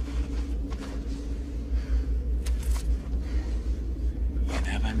 You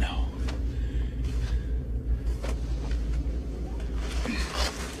never know.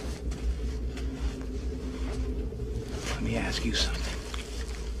 Let me ask you something.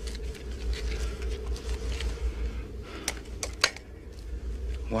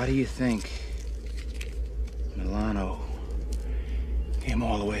 Why do you think Milano came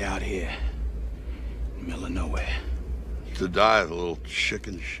all the way out here, in the middle of nowhere? To die, the little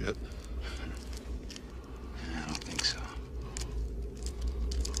chicken shit. I don't think so.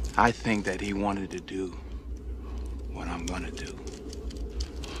 I think that he wanted to do what I'm gonna do.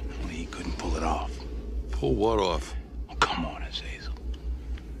 Only he couldn't pull it off. Pull what off? Oh, come on, Azazel.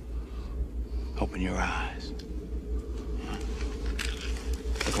 Open your eyes. Huh?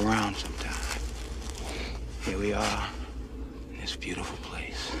 Look around sometime. Here we are, in this beautiful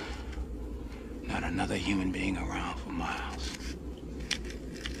place. Not another human being around for miles.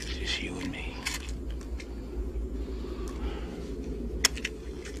 Just you and me.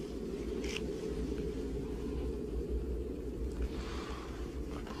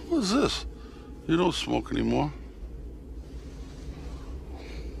 What is this? You don't smoke anymore.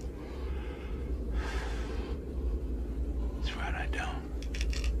 That's right, I don't.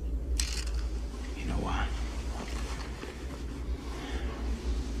 You know why?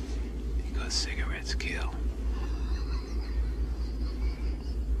 Because cigarettes kill.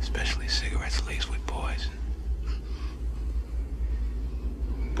 Especially cigarettes laced with poison.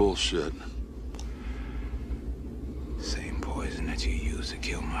 Bullshit. Same poison that you used to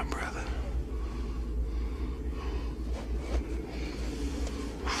kill my brother.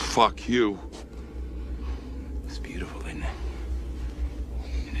 Fuck you. It's beautiful, isn't it?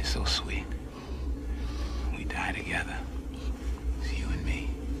 And it's so sweet. We die together. It's you and me.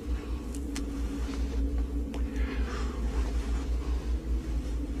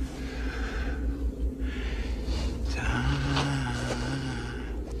 Time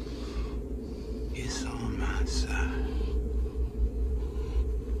is on my side.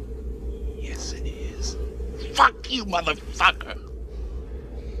 Yes, it is. Fuck you, motherfucker.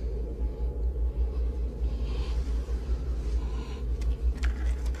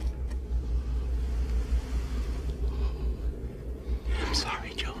 I'm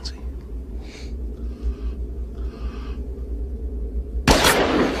sorry, Jonesy.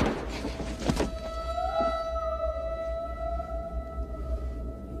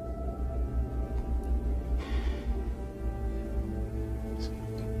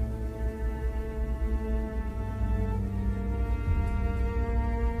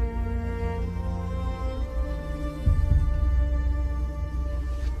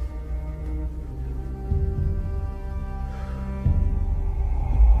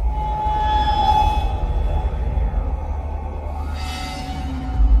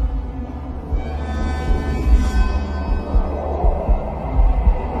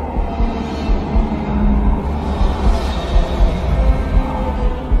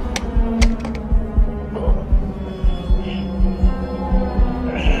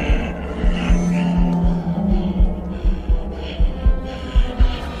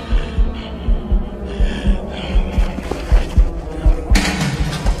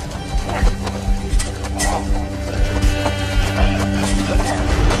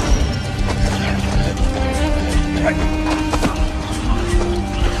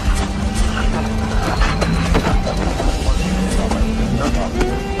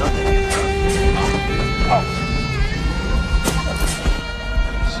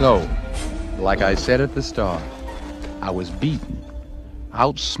 So, like I said at the start, I was beaten,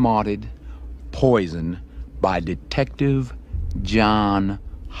 outsmarted, poisoned by Detective John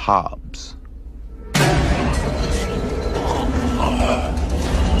Hobbs.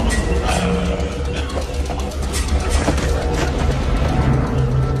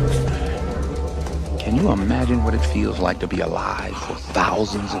 Can you imagine what it feels like to be alive for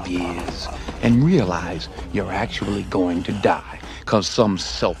thousands of years and realize you're actually going to die because some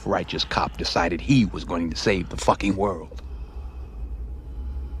self-righteous cop decided he was going to save the fucking world?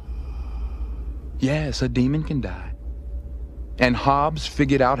 Yes, a demon can die. And Hobbs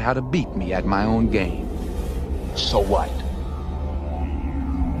figured out how to beat me at my own game. So what?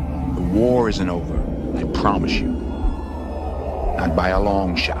 The war isn't over, I promise you. Not by a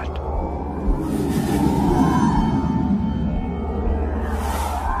long shot.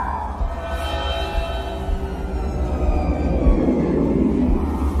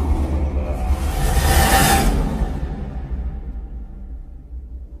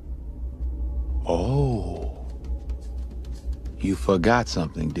 Oh, you forgot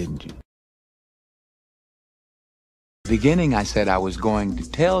something, didn't you? Beginning, I said I was going to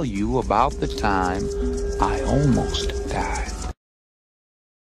tell you about the time I almost died.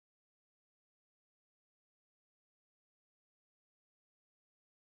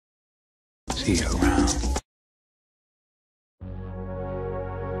 See you around.